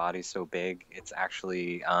 because the body's so big, it's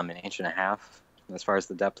actually 1.5 inches as far as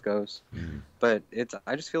the depth goes. But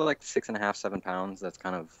I just feel like 6.5, 7 pounds. That's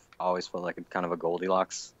kind of always felt like kind of a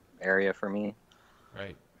Goldilocks area for me.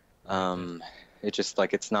 Right. It's just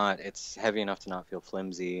like it's heavy enough to not feel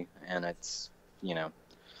flimsy, and it's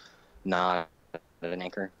not an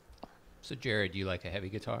anchor. So, Jared, you like a heavy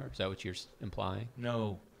guitar? Is that what you're implying?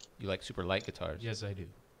 No. You like super light guitars? Yes, I do.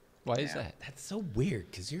 Why is Yeah. that? That's so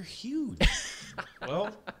weird because you're huge.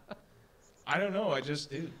 Well, I don't know. I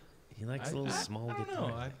just do. He likes I- a little I- small I don't guitar.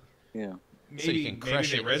 know. Yeah. So you Maybe can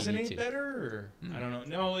crush they it when you need resonate to. better, or I don't know.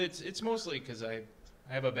 No, it's mostly because I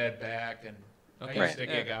have a bad back, and Okay. I used to Right.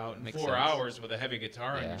 gig Yeah, out in makes 4 sense. hours with a heavy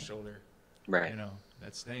guitar on Yeah. your shoulder. Right. You know,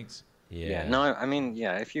 that stinks. Yeah. No, I mean,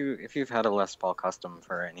 yeah. If you've had a Les Paul custom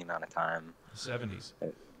for any amount of time, 70s.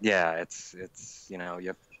 yeah, it's you know, you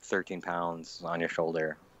have 13 pounds on your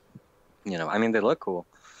shoulder. You know, I mean, they look cool.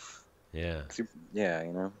 Yeah. Yeah,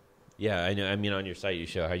 you know. Yeah, I know. I mean, on your site, you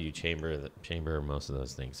show how you chamber most of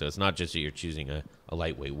those things. So it's not just that you're choosing a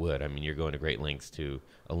lightweight wood. I mean, you're going to great lengths to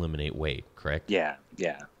eliminate weight, correct? Yeah.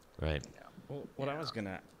 Right. Well, what I was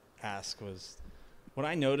gonna ask was, what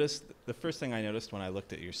I noticed, the first thing I noticed when I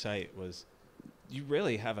looked at your site was, you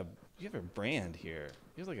really have a brand here.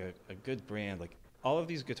 You have like a good brand. Like all of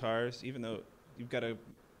these guitars, even though you've got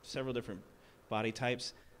several different body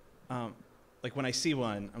types, like when I see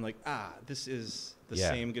one, I'm like, this is the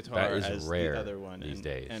same guitar as rare the other one these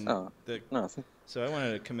days. And No. so I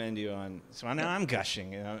wanted to commend you on. So now I'm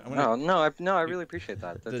gushing. You know, I really appreciate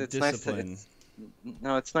that. the It's discipline.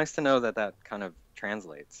 it's nice to know that kind of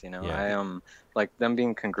translates. You know, Yeah. like them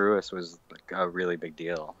being congruous was like a really big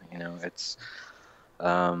deal. You know, it's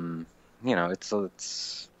you know,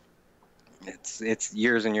 it's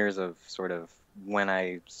years and years of sort of, when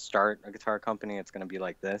I start a guitar company, it's going to be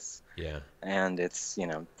like this. Yeah. And it's, you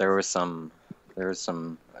know, there was some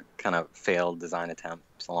kind of failed design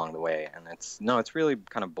attempts along the way, and it's really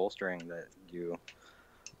kind of bolstering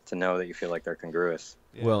to know that you feel like they're congruous.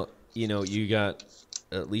 Yeah. Well, you know, you got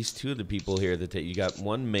at least two of the people here you got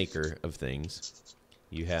one maker of things.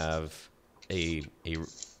 You have a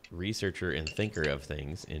researcher and thinker of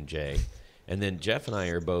things in Jay. And then Jeff and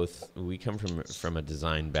I we come from a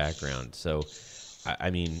design background. So, I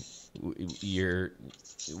mean,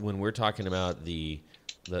 when we're talking about the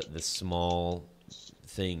small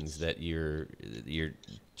things that you're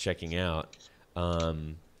checking out,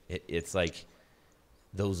 it's like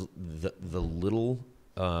the little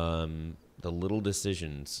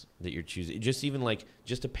decisions that you're choosing. Just even like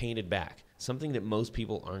just a painted back, something that most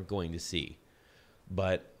people aren't going to see,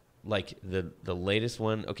 but like the latest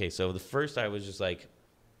one. Okay, so the first I was just like,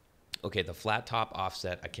 okay, the flat top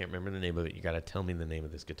offset. I can't remember the name of it. You got to tell me the name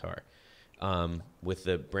of this guitar. With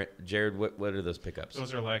the Jared, what are those pickups?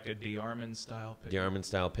 Those are like a DeArmond style pickup. DeArmond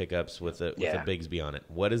style pickups with a Bigsby on it.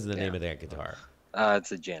 What is the name of that guitar?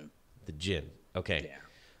 It's a gin. The Gin. Okay. Yeah.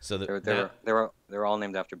 So they were all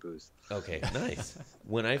named after booze. Okay, nice.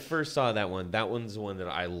 When I first saw that one's the one that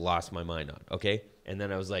I lost my mind on. Okay, and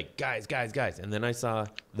then I was like, guys, and then I saw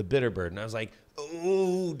the Bitterbird, and I was like,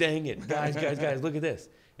 oh, dang it, guys, look at this.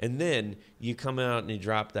 And then you come out and you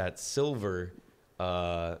drop that silver.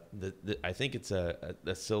 I think it's a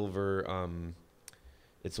silver.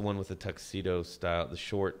 It's the one with the tuxedo style, the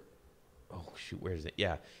short. Oh shoot, where is it?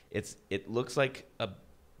 Yeah, it looks like a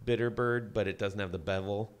Bitterbird, but it doesn't have the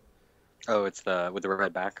bevel. Oh, it's with the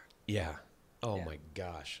red back. Yeah. Oh Yeah. my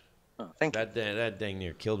gosh. Oh, thank you. That dang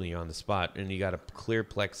near killed me on the spot. And you got a clear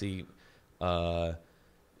plexi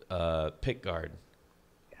pick guard.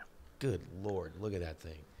 Yeah. Good Lord, look at that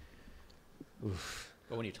thing. Oof.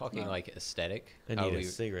 But when you're talking like aesthetic, I need a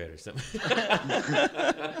cigarette or something.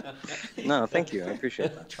 No, thank you. I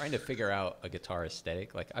appreciate that. trying to figure out a guitar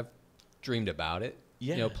aesthetic, like I've dreamed about it.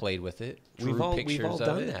 Yeah. You know, played with it. We've drew all pictures of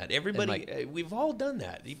done it, that. and, Everybody, like, we've all done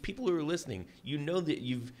that. The people who are listening, you know that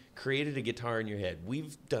you've created a guitar in your head.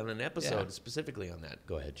 We've done an episode specifically on that.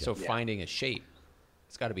 Go ahead, Jeff. so finding a shape,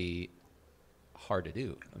 it's got to be hard to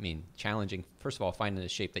do. I mean, challenging. First of all, finding a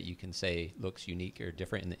shape that you can say looks unique or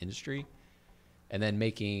different in the industry, and then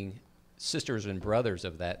making sisters and brothers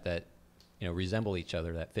of that you know resemble each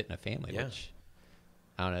other, that fit in a family. Yeah. Which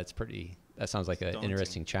I don't know. It's pretty. That sounds like an daunting.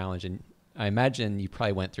 interesting challenge. And I imagine you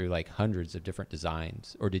probably went through like hundreds of different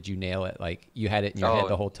designs, or did you nail it? Like you had it in your head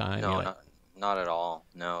the whole time? No, You're like, not at all.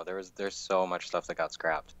 No, there's so much stuff that got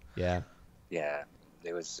scrapped. yeah. Yeah,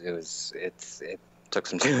 it took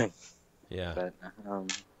some doing. Yeah. But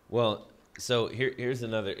Well, so here's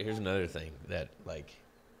another thing that like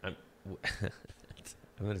I'm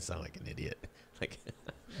gonna sound like an idiot. Like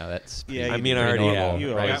No, that's Yeah, I you mean, I pretty already normal. have.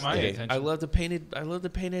 You right? always got my do. attention. I love the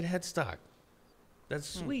painted headstock. That's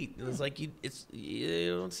sweet. It's like you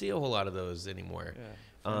don't see a whole lot of those anymore.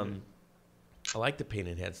 Yeah. I like the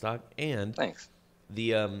painted headstock, and thanks.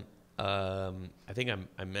 the I think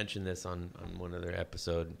I mentioned this on one other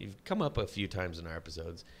episode. You've come up a few times in our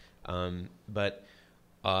episodes, but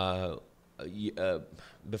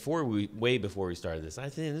before we started this, I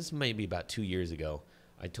think this may be about 2 years ago.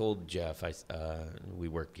 I told Jeff, we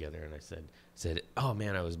worked together, and I said, oh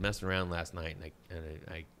man, I was messing around last night, and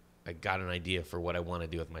I got an idea for what I want to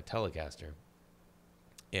do with my Telecaster,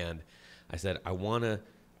 and I said I want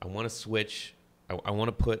to switch. I want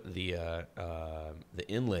to put the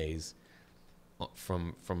inlays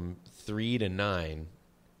from 3 to 9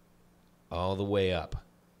 all the way up,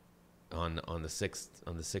 on the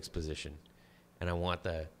sixth position, and I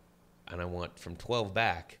want from 12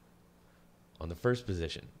 back on the first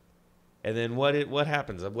position. And then what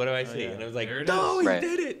happens? What do I see? And I was like, no, he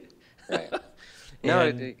did it. Right. No,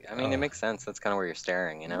 it makes sense. That's kind of where you're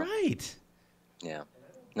staring, you know? Right. Yeah.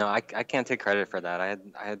 No, I can't take credit for that. I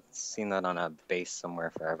had seen that on a bass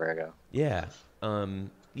somewhere forever ago. Yeah.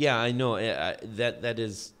 Yeah, I know.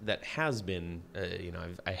 That has been,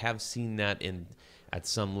 I have seen that at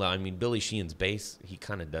some level. I mean, Billy Sheehan's bass, he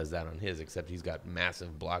kind of does that on his, except he's got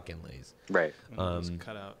massive block inlays. Right. Those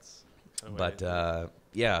cutouts. But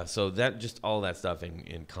yeah, so that just all that stuff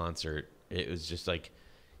in concert, it was just like,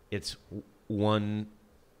 it's one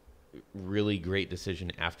really great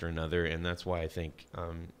decision after another, and that's why I think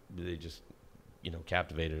they just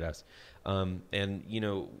captivated us. And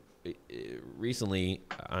recently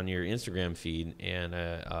on your Instagram feed and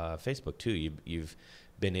Facebook too, you've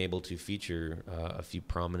been able to feature a few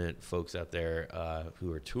prominent folks out there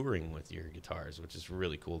who are touring with your guitars, which is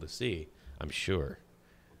really cool to see, I'm sure.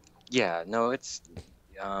 Yeah, no, it's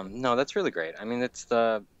no, that's really great. I mean, it's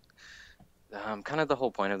the kind of the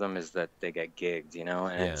whole point of them is that they get gigged, and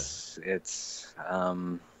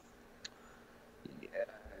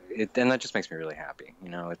and that just makes me really happy.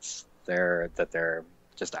 It's they're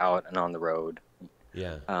just out and on the road.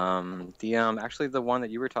 Yeah. Actually the one that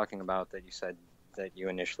you were talking about that you said that you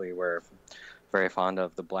initially were very fond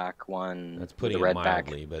of, the black one. That's putting with the it red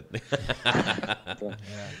mildly, back. but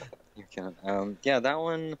You can. Yeah, that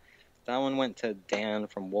one went to Dan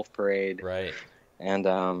from Wolf Parade. right. And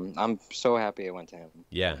I'm so happy it went to him.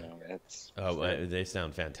 Yeah. It's They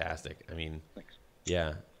sound fantastic. I mean, Thanks.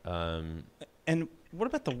 yeah. And what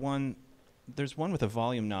about the one? There's one with a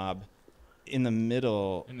volume knob in the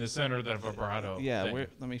middle. In the center of the vibrato. Yeah, thing.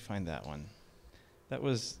 let me find that one. That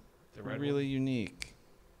was The red really unique.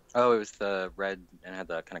 Oh, it was the red and had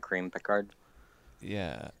the kind of cream pickguard.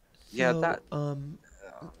 Yeah. Yeah, So,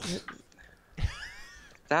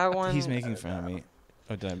 that one. He's making fun of me.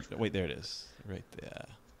 Oh, wait, there it is. Right there.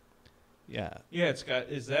 Yeah. Yeah,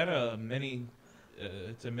 is that a mini?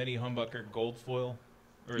 It's a mini humbucker gold foil.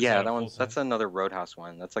 Or is Yeah, a that one. full That's size? another Roadhouse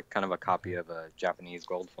one. That's like kind of a copy of a Japanese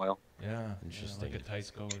gold foil. Yeah, Interesting. like a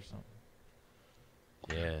Tyco or something.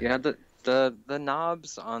 yeah. Yeah, the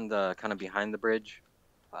knobs on the kind of behind the bridge.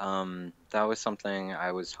 That was something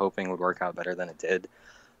I was hoping would work out better than it did.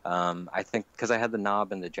 I think because I had the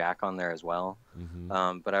knob and the jack on there as well.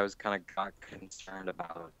 Mm-hmm. But I was kind of got concerned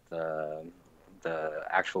about the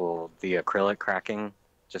acrylic cracking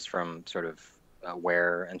just from sort of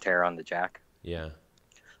wear and tear on the jack. Yeah.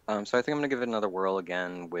 So I think I'm gonna give it another whirl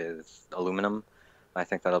again with aluminum. I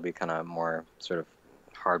think that'll be kind of more sort of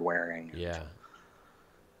hard wearing. Yeah.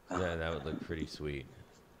 Yeah, that would look pretty sweet.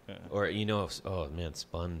 Yeah. Or oh man,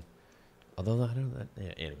 spun. Although I don't know.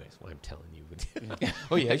 Yeah, anyways, well, I'm telling you.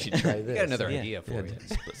 Oh yeah, I should try this. Got another Yeah, idea for you.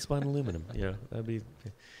 Spun aluminum. That'd be.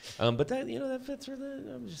 But that that fits for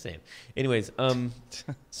the. I'm just saying. Anyways,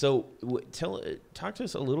 so talk to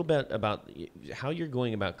us a little bit about how you're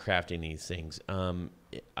going about crafting these things.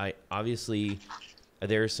 I obviously I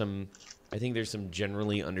think there's some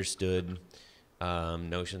generally understood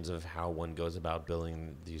notions of how one goes about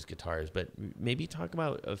building these guitars, but maybe talk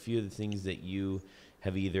about a few of the things that you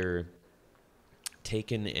have either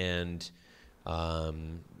taken and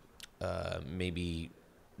maybe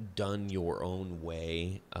done your own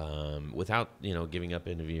way without giving up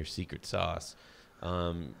any of your secret sauce.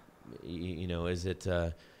 Is it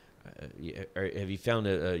have you found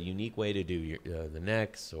a unique way to do the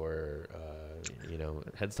necks or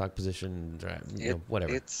headstock position,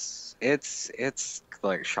 whatever? It's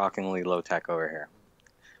like shockingly low tech over here.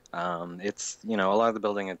 It's a lot of the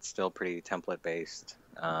building, it's still pretty template based.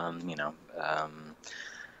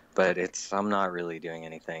 But I'm not really doing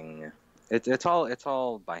anything. It's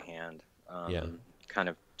all by hand. Kind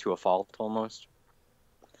of to a fault almost.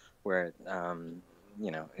 Where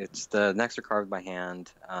it's the necks are carved by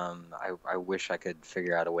hand. I wish I could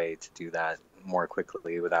figure out a way to do that more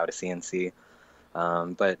quickly without a CNC.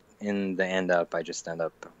 But in the end I just end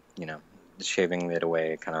up shaving it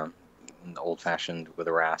away kind of old fashioned with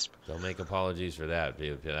a rasp. Don't make apologies for that.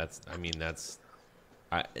 That's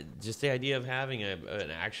just the idea of having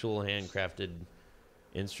an actual handcrafted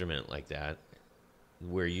instrument like that,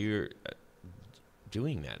 where you're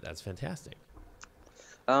doing that. That's fantastic.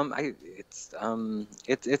 It's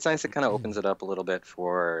nice. It kind of opens it up a little bit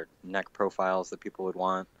for neck profiles that people would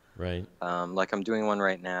want. Right. Like I'm doing one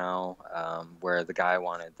right now where the guy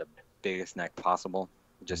wanted the biggest neck possible,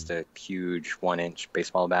 just a huge 1-inch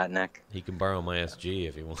baseball bat neck. He can borrow my SG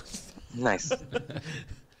if he wants. Nice.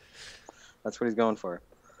 That's what he's going for.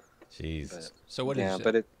 Jeez. So what is yeah,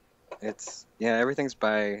 but Everything's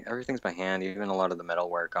by hand. Even a lot of the metal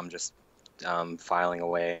work, I'm just filing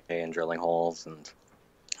away and drilling holes, and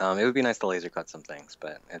it would be nice to laser cut some things,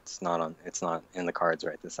 but it's not in the cards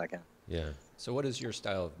right this second. Yeah. So what is your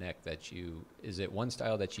style of neck is it one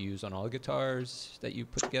style that you use on all guitars that you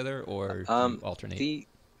put together, or do you alternate?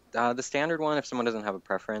 The standard one, if someone doesn't have a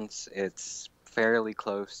preference, it's fairly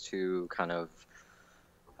close to kind of,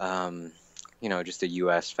 just a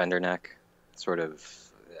US Fender neck, sort of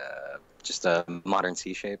just a modern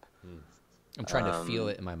C shape. I'm trying to feel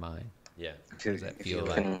it in my mind. Yeah. What does that feel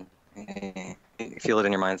like? Feel it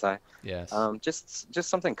in your mind's eye. Yes. Just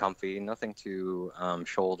something comfy, nothing too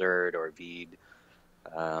shouldered or V'd.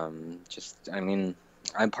 I'm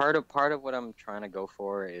part of what I'm trying to go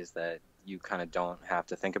for is that you kind of don't have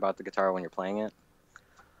to think about the guitar when you're playing it.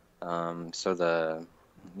 So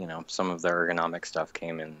some of the ergonomic stuff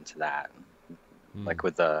came into that, like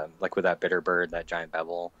with that bitter bird, that giant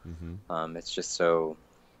bevel. It's just so,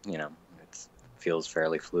 it feels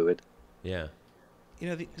fairly fluid. Yeah.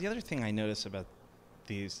 The other thing I notice about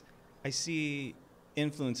these, I see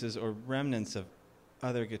influences or remnants of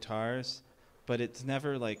other guitars, but it's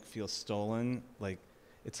never like feels stolen. Like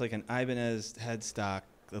it's like an Ibanez headstock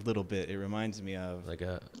a little bit. It reminds me of like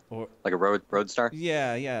a Roadstar.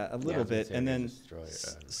 Yeah, a little bit. And then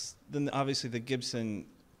then obviously the Gibson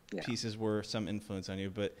pieces were some influence on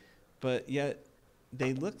you, but yet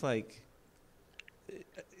they look like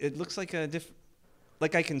it looks like a different.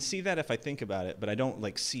 Like I can see that if I think about it, but I don't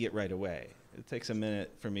like see it right away. It takes a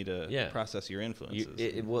minute for me to process your influences.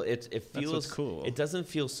 It feels cool. It doesn't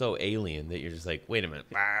feel so alien that you're just like, wait a minute,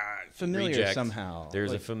 familiar reject. Somehow.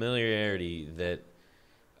 There's a familiarity that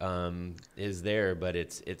is there, but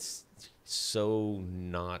it's so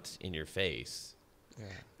not in your face.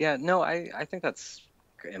 Yeah, no, I think that's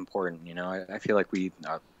important. I feel like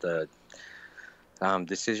the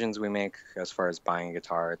decisions we make as far as buying a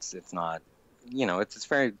guitar, it's not. It's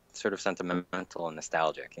very sort of sentimental and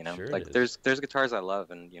nostalgic, Sure like there's guitars I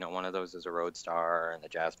love, and one of those is a Roadstar and the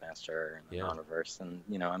Jazzmaster and the Non-Reverse, and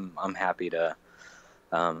I'm happy to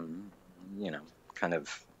kind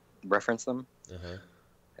of reference them.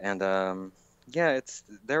 And there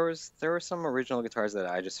were some original guitars that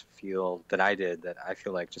I just feel that I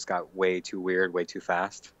feel like just got way too weird, way too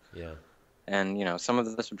fast. And some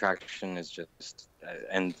of the subtraction is just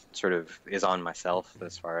and sort of is on myself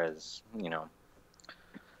as far as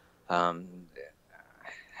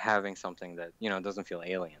having something that doesn't feel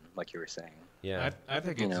alien, like you were saying. I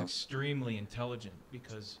think it's extremely intelligent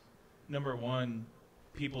because, number one,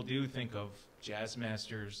 people do think of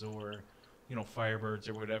Jazzmasters or Firebirds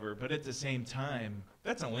or whatever, but at the same time,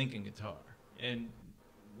 that's a Lincoln guitar. And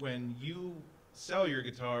when you sell your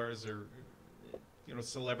guitars, or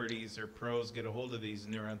celebrities or pros get a hold of these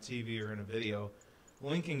and they're on TV or in a video,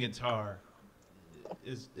 Lincoln guitar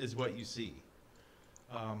is what you see.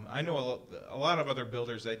 I know a lot of other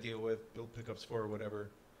builders I deal with, build pickups for or whatever.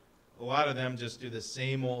 A lot of them just do the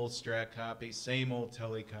same old Strat copy, same old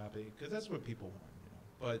Tele copy, because that's what people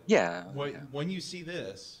want. But when you see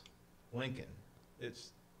this Lincoln,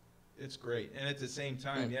 it's great. And at the same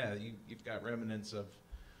time, you've got remnants of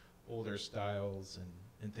older styles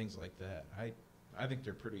and things like that. I think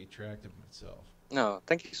they're pretty attractive myself. No,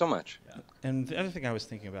 thank you so much. And the other thing I was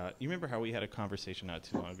thinking about, you remember how we had a conversation not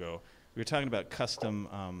too long ago? We were talking about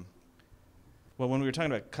custom, when we were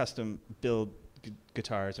talking about custom build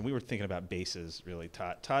guitars, and we were thinking about basses, really.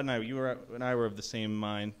 Todd and I, you and I were of the same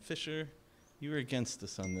mind. Fischer, you were against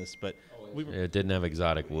us on this, but it didn't have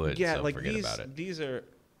exotic wood. Yeah, so like forget about it. These are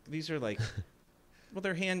like, well,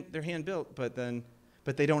 they're hand built,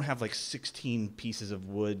 but they don't have like 16 pieces of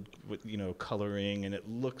wood with coloring, and it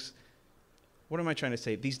looks. What am I trying to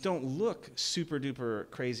say? These don't look super duper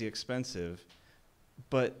crazy expensive,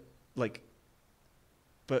 but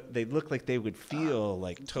they look like they would feel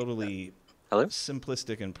like totally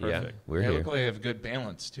simplistic and perfect. Yeah, we're they here. look like they have good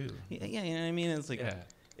balance too. Yeah, you know what I mean? It's like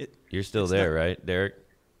You're still there, right, Derek?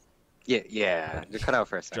 Yeah. You cut out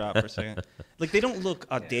for a second. Drop for a second. Like they don't look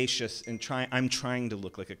audacious and I'm trying to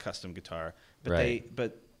look like a custom guitar, but Right.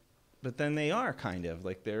 but then they are kind of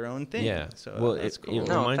like their own thing. Yeah. So Well, that's it cool.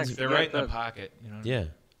 No, reminds thanks. They're Yeah, right in the pocket. Yeah.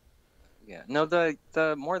 Yeah. No, the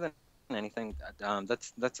more than anything,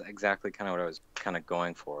 that's exactly kind of what I was kind of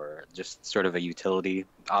going for. Just sort of a utility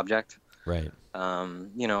object. Right.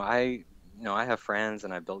 I have friends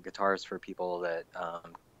and I built guitars for people that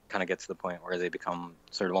kind of get to the point where they become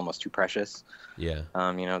sort of almost too precious. Yeah.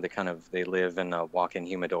 They live in a walk-in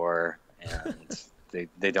humidor and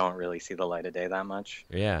they don't really see the light of day that much.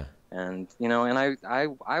 Yeah. And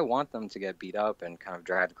I want them to get beat up and kind of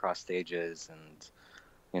dragged across stages and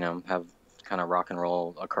have kind of rock and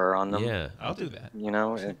roll occur on them. Yeah. I'll do that. You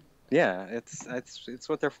know, yeah, it's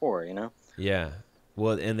what they're for. You know. Yeah.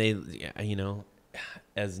 Well, and they, you know,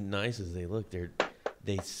 as nice as they look,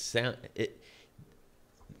 they sound it.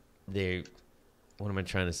 They, what am I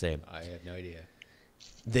trying to say? I have no idea.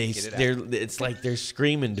 It's like they're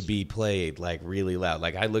screaming to be played like really loud.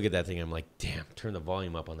 Like I look at that thing, I'm like, damn, turn the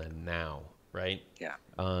volume up on that now, right? Yeah.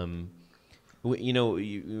 You know,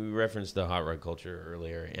 you referenced the hot rod culture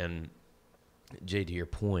earlier, and Jay, to your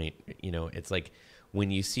point, you know, it's like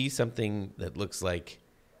when you see something that looks like,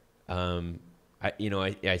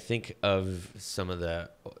 I think of some of the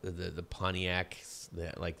Pontiacs,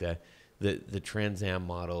 the Trans Am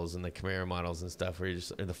models and the Camaro models and stuff, where you're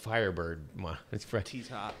just, or the Firebird model.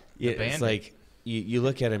 T-top. Yeah, Bandit. it's like you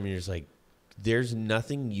look at them and you're just like, there's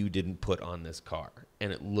nothing you didn't put on this car,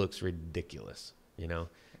 and it looks ridiculous, you know.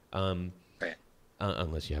 Right.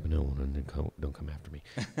 Unless you happen to own one, then don't come after me.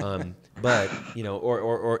 But you know,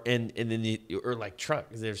 or then or like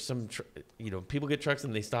trucks. There's some you know, people get trucks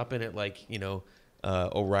and they stop in at like, you know,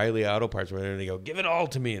 O'Reilly Auto Parts, where they go, give it all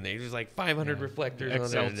to me, and they just like 500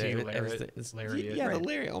 reflectors on it. XLT Lariat. Yeah, the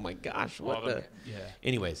Lariat. Oh my gosh, what the? Yeah.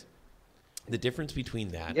 Anyways, the difference between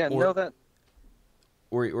that, Yeah. No, that.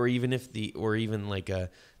 or even if like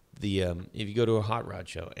if you go to a hot rod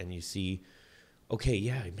show and you see, okay,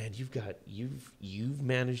 yeah, man, you've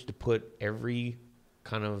managed to put every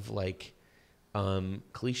kind of like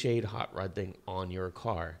cliched hot rod thing on your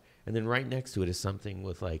car, and then right next to it is something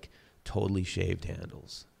with like totally shaved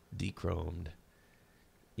handles, dechromed,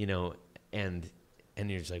 you know, and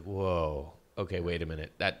you're just like, whoa, okay, wait a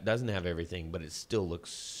minute, that doesn't have everything, but it still looks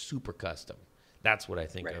super custom. That's what I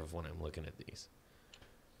think of when I'm looking at these.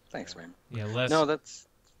 Thanks, man. Yeah. Less. No, that's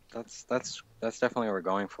definitely what we're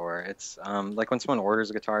going for. It's like when someone orders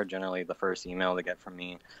a guitar, generally the first email they get from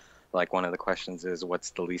me, like one of the questions is, what's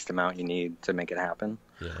the least amount you need to make it happen?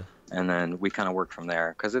 Yeah. And then we kind of work from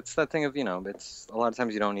there, because it's that thing of, you know, it's a lot of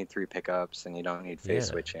times you don't need 3 pickups, and you don't need phase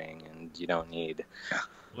switching, and you don't need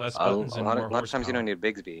Less a buttons and lot more of times you don't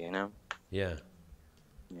horsepower. need Bigsby, you know. Yeah.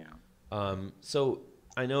 Yeah. So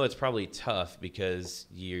I know it's probably tough because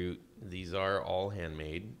these are all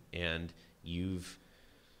handmade and you've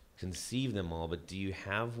conceived them all, but do you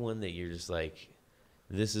have one that you're just like,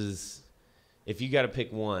 this is, if you got to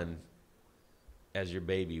pick one as your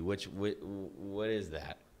baby, what is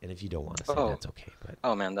that? And if you don't want to say, that's okay. But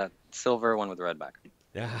Oh man, that silver one with the red back.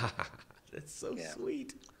 that's so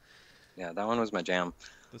sweet. Yeah, that one was my jam.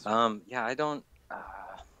 Yeah, I don't.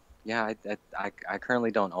 Yeah, I currently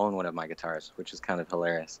don't own one of my guitars, which is kind of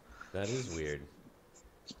hilarious. That is weird.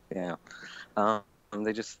 Yeah.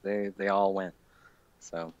 They all went.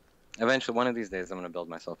 So eventually, one of these days, I'm gonna build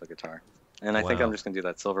myself a guitar, and I think I'm just gonna do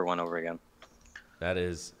that silver one over again. That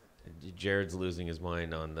is, Jared's losing his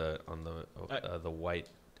mind on the white.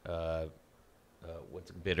 What's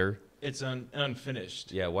it, bitter? It's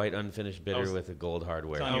unfinished. Yeah, white unfinished bitter with a gold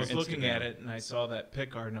hardware. I was looking at it and I saw that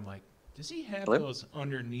pickguard and I'm like, does he have those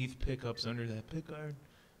underneath pickups under that pickguard?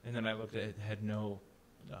 And then I looked at it, had no.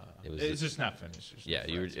 It's just not finished. There's Yeah,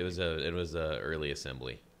 no frets. it was a early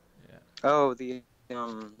assembly. Yeah. Oh, the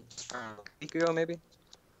a week ago maybe.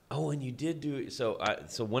 Oh, and you did do so.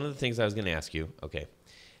 So one of the things I was going to ask you, okay,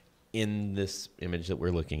 in this image that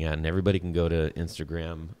we're looking at, and everybody can go to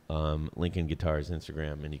Instagram, Lincoln Guitars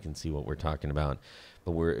Instagram, and you can see what we're talking about.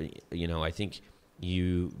 But I think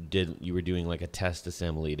you were doing like a test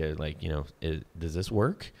assembly to like, does this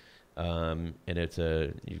work? And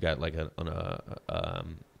you've got like an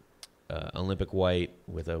Olympic white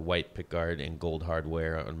with a white pickguard and gold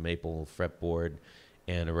hardware on maple fretboard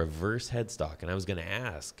and a reverse headstock. And I was going to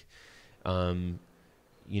ask,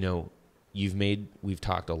 we've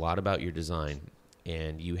talked a lot about your design,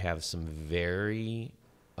 and you have some very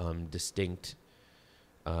distinct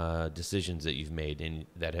decisions that you've made and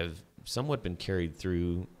that have somewhat been carried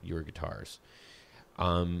through your guitars.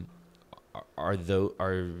 Are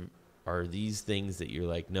these things that you're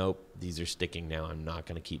like, nope, these are sticking now, I'm not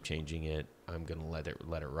going to keep changing it, I'm going to let it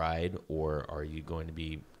ride? Or are you going to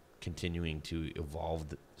be continuing to evolve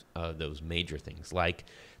those major things like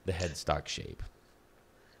the headstock shape?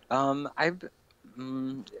 I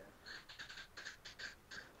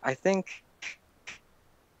think,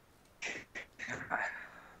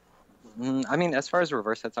 I mean, as far as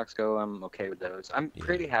reverse headstocks go, I'm okay with those. I'm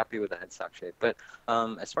pretty happy with the headstock shape, but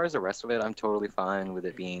as far as the rest of it, I'm totally fine with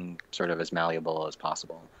it being sort of as malleable as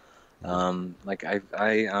possible. Like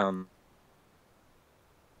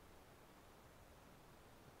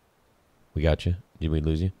We got you. Did we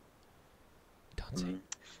lose you? Don't say.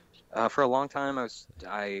 For a long time,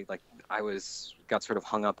 I got sort of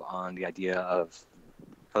hung up on the idea of.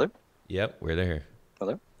 Hello? Yep, we're there.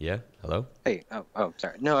 Hello? Yeah, hello? Hey,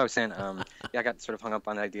 sorry. No, I was saying, yeah, I got sort of hung up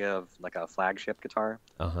on the idea of like a flagship guitar,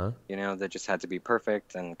 Uh-huh. that just had to be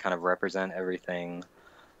perfect and kind of represent everything.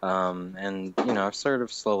 And, I've sort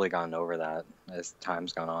of slowly gotten over that as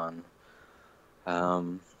time's gone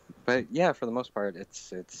on. But yeah, for the most part,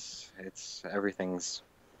 it's everything's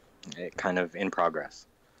kind of in progress.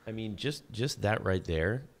 I mean, just that right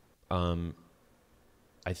there, I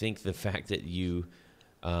think the fact that you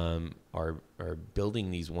are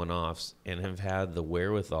building these one-offs and have had the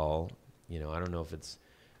wherewithal, I don't know if it's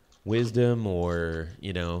wisdom or,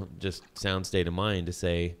 just sound state of mind to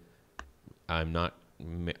say, I'm not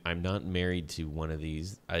married to one of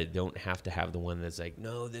these. I don't have to have the one that's like,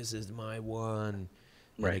 no, this is my one,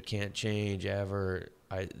 and Right. it can't change ever.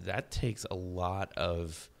 That takes a lot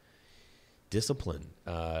of discipline,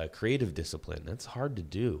 creative discipline. That's hard to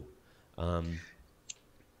do.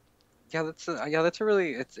 Yeah, that's a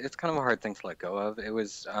really it's kind of a hard thing to let go of. It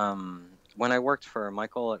was when I worked for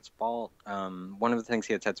Michael at Spalt. One of the things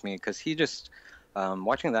he had said to me, because he just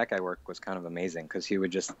watching that guy work was kind of amazing, because he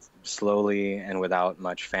would just slowly and without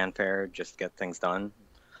much fanfare just get things done.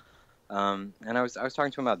 And I was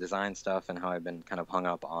talking to him about design stuff and how I've been kind of hung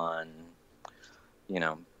up on,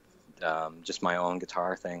 just my own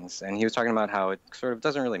guitar things. And he was talking about how it sort of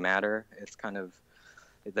doesn't really matter. It's kind of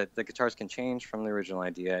that the guitars can change from the original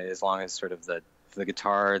idea as long as sort of the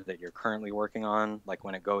guitar that you're currently working on, like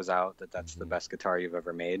when it goes out, that's the best guitar you've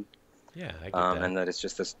ever made. Yeah, I get that. And that it's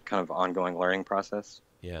just this kind of ongoing learning process.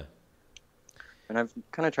 Yeah, And I've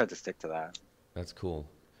kind of tried to stick to that. that's cool.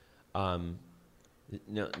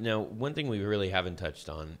 Now, one thing we really haven't touched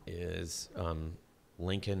on is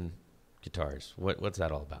Lincoln guitars. What's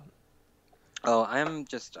that all about? Oh, I'm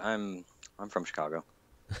from Chicago.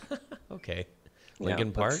 Okay. Yeah,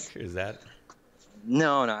 Lincoln Park? that's- Is that?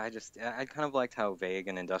 No, I kind of liked how vague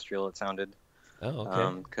and industrial it sounded. Oh,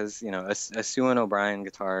 okay. Because Asuan-O'Brien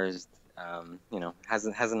guitars, has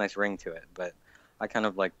a nice ring to it, but I kind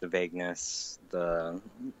of like the vagueness, the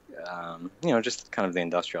just kind of the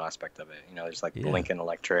industrial aspect of it. There's like Yeah. Lincoln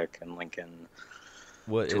Electric and Lincoln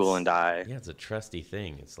Well, Tool and Die. Yeah, it's a trusty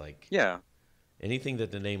thing. It's like Yeah, anything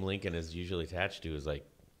that the name Lincoln is usually attached to is like,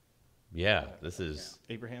 yeah, this is.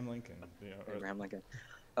 Abraham Lincoln. Or Abraham Lincoln.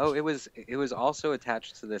 Oh, it was also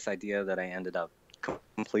attached to this idea that I ended up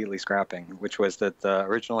completely scrapping, which was that the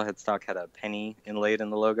original headstock had a penny inlaid in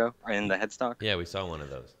the logo, or in the headstock. Yeah, we saw one of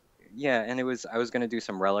those. Yeah, and I was going to do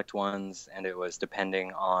some relict ones, and it was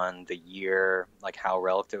depending on the year, like how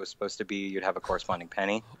relict it was supposed to be, you'd have a corresponding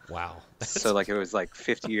penny. Wow. So like it was like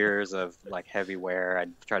 50 years of like heavy wear,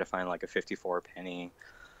 I'd try to find like a 54 penny,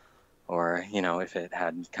 or if it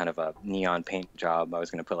had kind of a neon paint job, I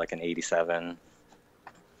was going to put like an 87.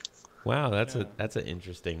 Wow, that's an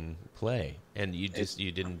interesting play. And you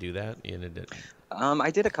didn't do that? You did.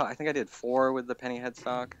 I think I did 4 with the penny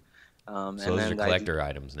headstock. So And those are then collector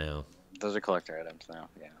items now. Those are collector items now,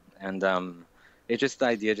 yeah. And the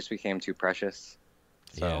idea just became too precious.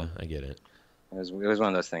 So Yeah, I get it. it was one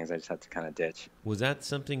of those things I just had to kind of ditch. Was that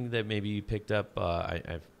something that maybe you picked up?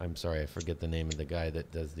 I'm sorry, I forget the name of the guy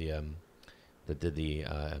that does that did the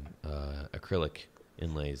acrylic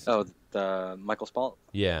inlays. Oh, the Michael Spalt?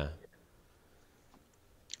 Yeah.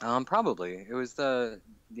 Probably. It was it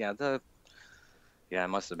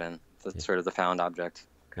must have been sort of the found object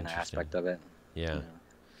kind of Interesting. aspect of it. Yeah.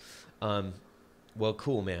 Yeah. Well,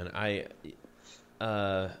 cool, man.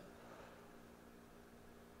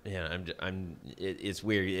 It's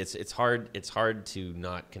weird. It's hard to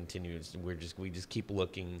not continue. We just keep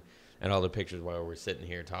looking at all the pictures while we're sitting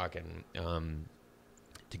here talking,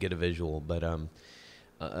 to get a visual. But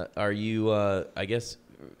are you? I guess,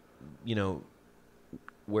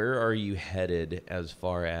 where are you headed as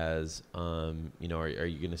far as are you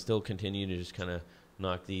going to still continue to just kind of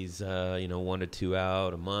knock these 1 to 2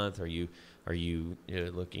 out a month? Are you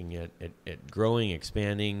looking at growing,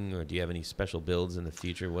 expanding, or do you have any special builds in the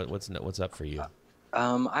future? What's up for you?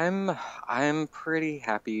 I'm pretty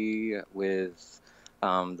happy with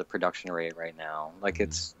the production rate right now. Like,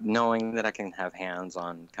 it's knowing that I can have hands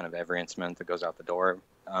on kind of every instrument that goes out the door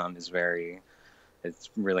it's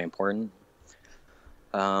really important.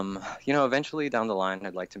 Eventually down the line,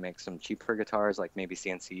 I'd like to make some cheaper guitars, like maybe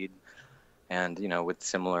CNC'd, and with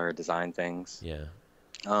similar design things. Yeah.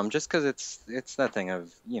 Just because it's that thing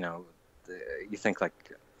of you think like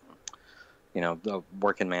the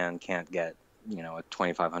working man can't get a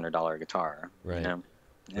 $2,500 guitar, Right. And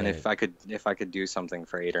Right. if I could do something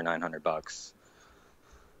for $800 or $900,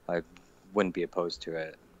 I wouldn't be opposed to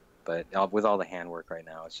it. But with all the handwork right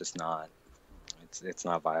now, it's just not. It's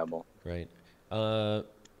not viable. Right.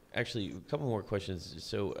 actually, a couple more questions.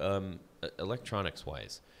 So, electronics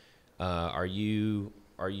wise, are you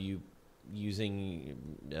using?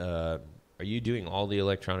 Are you doing all the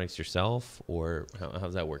electronics yourself, or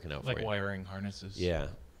how's that working out for you? Like wiring harnesses. Yeah.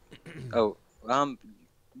 Oh,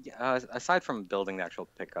 yeah, aside from building the actual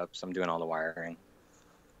pickups, I'm doing all the wiring.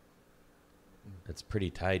 It's pretty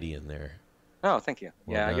tidy in there. Oh, thank you.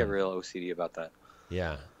 Well Yeah, I get done. real OCD about that.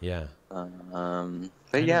 Yeah, yeah.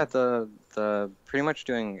 But yeah, the pretty much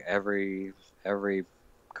doing every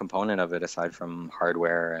component of it aside from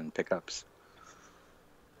hardware and pickups.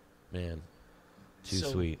 Man, too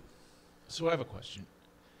So- sweet. So I have a question.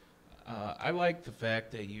 I like the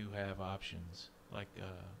fact that you have options, like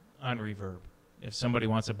on reverb. If somebody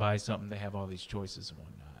wants to buy something, they have all these choices and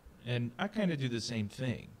whatnot. And I kind of do the same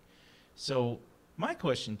thing. So my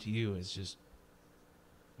question to you is just,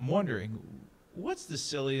 I'm wondering, what's the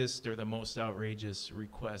silliest or the most outrageous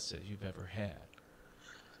request that you've ever had?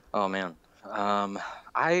 Oh man,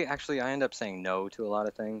 I end up saying no to a lot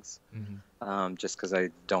of things, just because I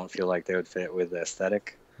don't feel like they would fit with the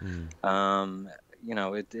aesthetic. You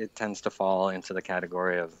know, it tends to fall into the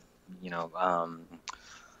category of, you know,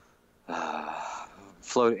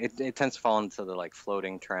 It tends to fall into the like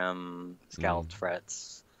floating trem, scalloped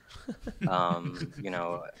frets, you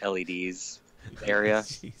know, LEDs area.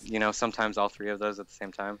 You know, sometimes all three of those at the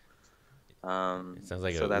same time. It sounds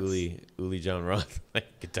like so a Uli John Roth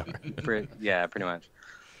guitar. Yeah, pretty much.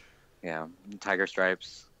 Yeah, tiger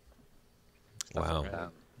stripes. stuff Wow. like that.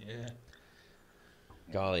 Yeah.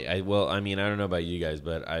 Golly, I mean, I don't know about you guys,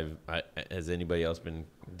 but has anybody else been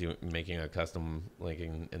making a custom like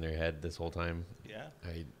in their head this whole time? Yeah.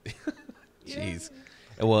 Jeez.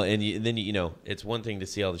 Well, and then you know, it's one thing to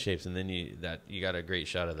see all the shapes, and then you got a great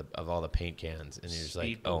shot of all the paint cans, and you're just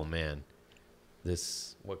like, oh man,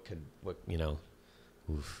 what you know,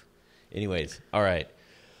 oof. Anyways, all right.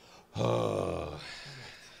 All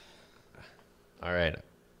right,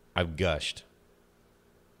 I've gushed.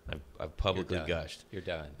 I've publicly gushed. You're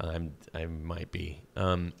done. I might be.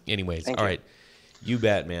 Anyways, Thank all you. right. You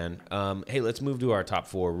bet, man. Hey, let's move to our top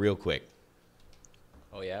four real quick.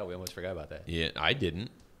 Oh yeah, we almost forgot about that. Yeah, I didn't.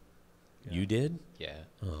 Yeah. You did? Yeah.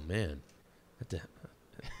 Oh man, that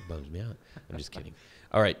bums me out. I'm just kidding.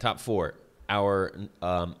 All right, top four. Our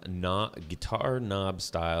guitar knob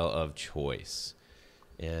style of choice,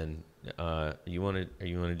 and you want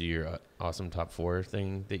to do your awesome top four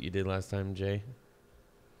thing that you did last time, Jay?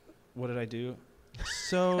 What did I do?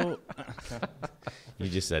 So, You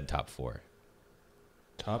just said top four.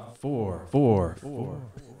 top four.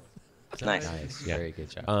 Nice. Yeah. Very good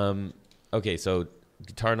job. Okay, so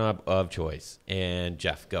guitar knob of choice, and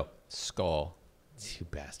Jeff, go. Skull. You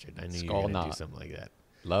bastard! I knew you Skull were gonna do knob. something like that.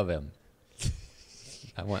 Love him.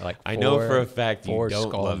 I want like I know for a fact you four don't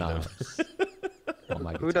skull love them. knobs. On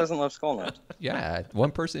my Who guitar. doesn't love skull knobs? Yeah,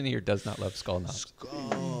 one person here does not love skull knobs.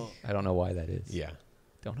 Skull. I don't know why that is. Yeah.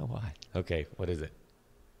 Don't know why. Okay, what is it?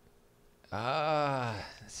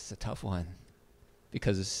 This is a tough one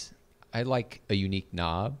because I like a unique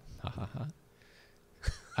knob.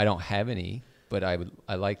 I don't have any, but I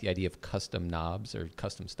like the idea of custom knobs or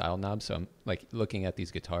custom style knobs. So I'm like looking at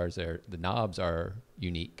these guitars. The knobs are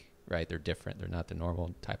unique, right? They're different. They're not the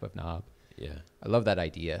normal type of knob. Yeah. I love that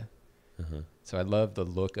idea. Uh-huh. So I love the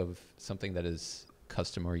look of something that is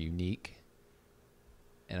custom or unique.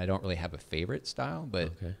 And I don't really have a favorite style, but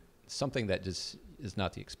Okay. something that just is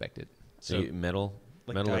not the expected. So metal,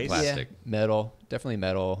 Like metal or dice? plastic. Yeah, metal, definitely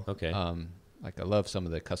metal. Okay. Like I love some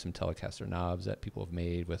of the custom Telecaster knobs that people have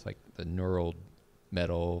made with like the knurled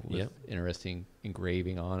metal with Yep. interesting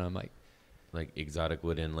engraving on them. Like exotic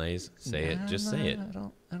wood inlays. Say it. Just say it.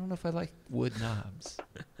 I don't know if I like wood knobs.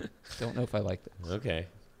 Don't know if I like those. Okay.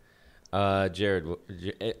 Jared.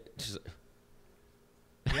 Yeah,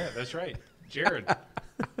 that's right. Jared.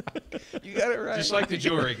 You got it right. Just like the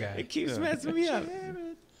jewelry guy. It keeps messing me up.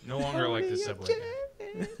 No longer like the subway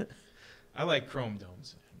guy. I like chrome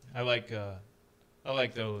domes. I like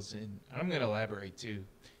those, and I'm gonna elaborate too.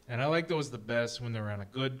 And I like those the best when they're on a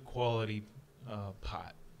good quality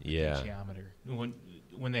pot. Yeah. Geometer.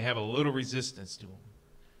 When they have a little resistance to them.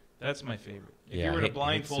 That's my favorite. If Yeah, you were I to hate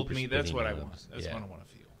blindfold super me, that's spinny what I knobs. want. That's Yeah. what I want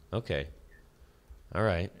to feel. Okay. All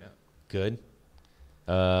right. Yeah. Good.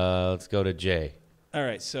 Let's go to Jay. All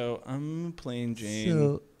right, so I'm playing Jane.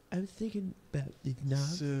 So I was thinking about the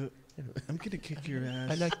knobs. So I'm gonna kick your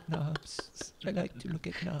ass. I like knobs. I like to look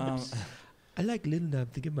at knobs. Um, I like little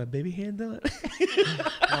knobs to get my baby hands on.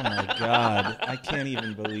 Oh my god, I can't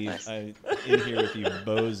even believe I'm in here with you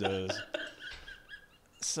bozos.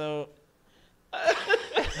 So,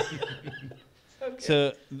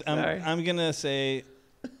 Sorry. I'm gonna say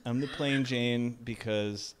I'm the plain Jane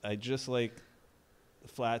because I just like the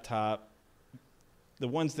flat top. The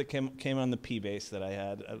ones that came on the P bass that I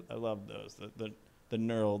had, I love those. The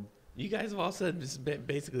knurled. You guys have all said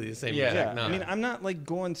basically the same Yeah. exact knob. I mean, I'm not like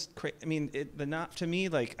going crazy. I mean, the knob to me,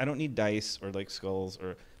 like I don't need dice or like skulls,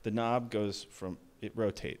 or the knob goes from, it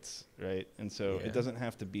rotates, right? And so Yeah. it doesn't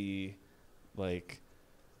have to be like,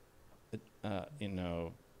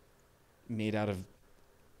 made out of,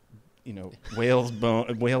 whale bone,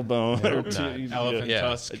 No, or not. Elephant Yeah.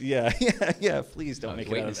 tusk. Yeah. Please don't I was make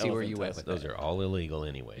it waiting out to of see where you elephant went tusk. with Those are all illegal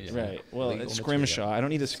anyways. Yeah. Right. Well, Legal it's material. scrimshaw. I don't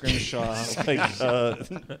need a scrimshaw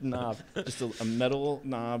like knob. Just a metal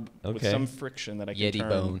knob with Okay. some friction that I can Yeti turn.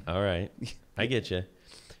 bone. All right, I get you.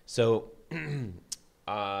 So,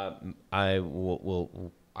 I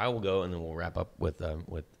will go, and then we'll wrap up with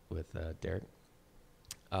Derek.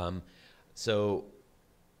 So,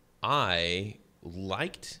 I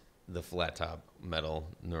liked the flat top metal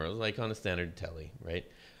Neuros, like on a standard telly, right?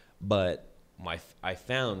 But I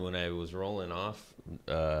found when I was rolling off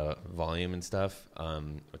volume and stuff,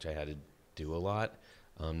 which I had to do a lot,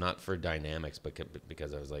 not for dynamics, but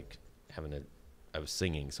because I was like I was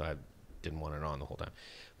singing, so I didn't want it on the whole time.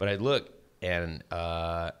 But I'd look and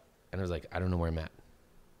I was like, I don't know where I'm at.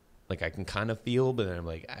 Like I can kind of feel, but then I'm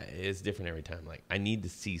like, it's different every time. Like I need to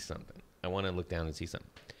see something. I want to look down and see something.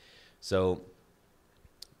 So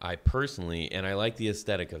I personally, and I like the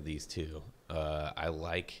aesthetic of these two. I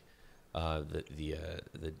like the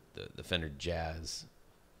Fender Jazz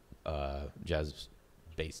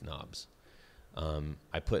bass knobs. I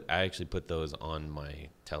actually put those on my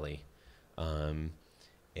telly, and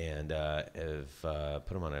have put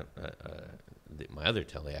them on my other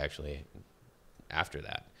telly actually after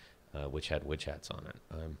that, which had witch hats on it,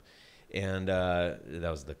 and that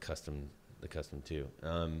was the custom too.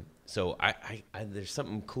 So I there's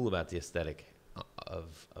something cool about the aesthetic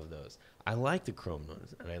of those. I like the chrome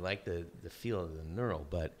ones, and I like the feel of the knurl,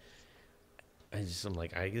 but I'm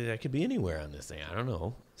like I could be anywhere on this thing. I don't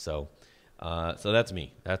know. So that's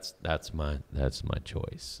me. That's my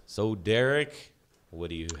choice. So Derek, what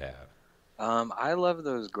do you have? I love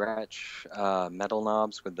those Gretsch metal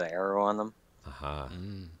knobs with the arrow on them. Aha.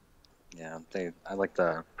 Yeah, I like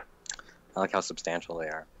how substantial they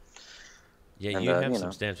are. Yeah, And, you have you know.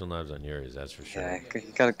 substantial knobs on yours, that's for sure. Yeah,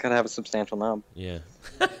 you gotta have a substantial knob. Yeah.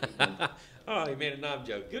 Oh, you made a knob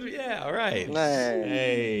joke. Good. Yeah. All right. Hey.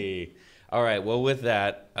 Hey. All right. Well, with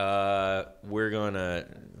that, we're gonna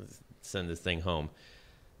send this thing home.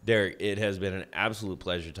 Derek, it has been an absolute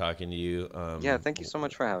pleasure talking to you. Yeah, thank you so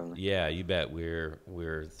much for having me. Yeah, you bet.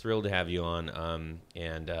 We're thrilled to have you on,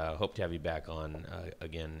 and hope to have you back on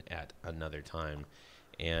again at another time.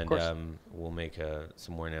 And we'll make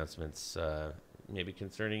some more announcements, maybe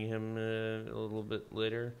concerning him a little bit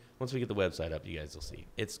later. Once we get the website up, you guys will see.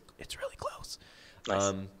 It's really close.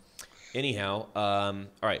 Nice. Anyhow, all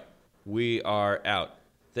right, we are out.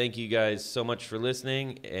 Thank you guys so much for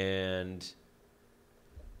listening, and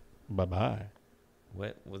Bye-bye.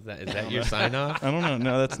 what was that? Is that your sign off? I don't know.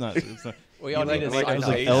 No, that's not. It's not. We all You need like- a like- I sign was off.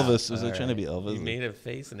 like Elvis. Was I All trying to be right. Elvis? You made a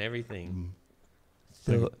face and everything.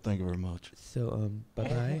 So, Thank you very much. so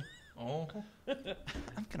bye-bye. Oh.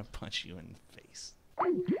 I'm gonna punch you in the face.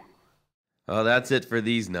 Well, that's it for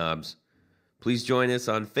these knobs. Please join us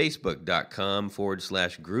on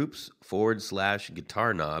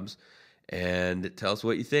Facebook.com/groups/guitar knobs and tell us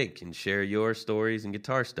what you think and share your stories and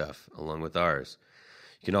guitar stuff along with ours.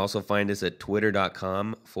 You can also find us at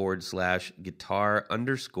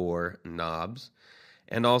twitter.com/guitar_knobs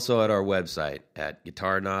and also at our website at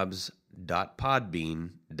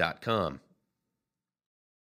guitarknobs.podbean.com.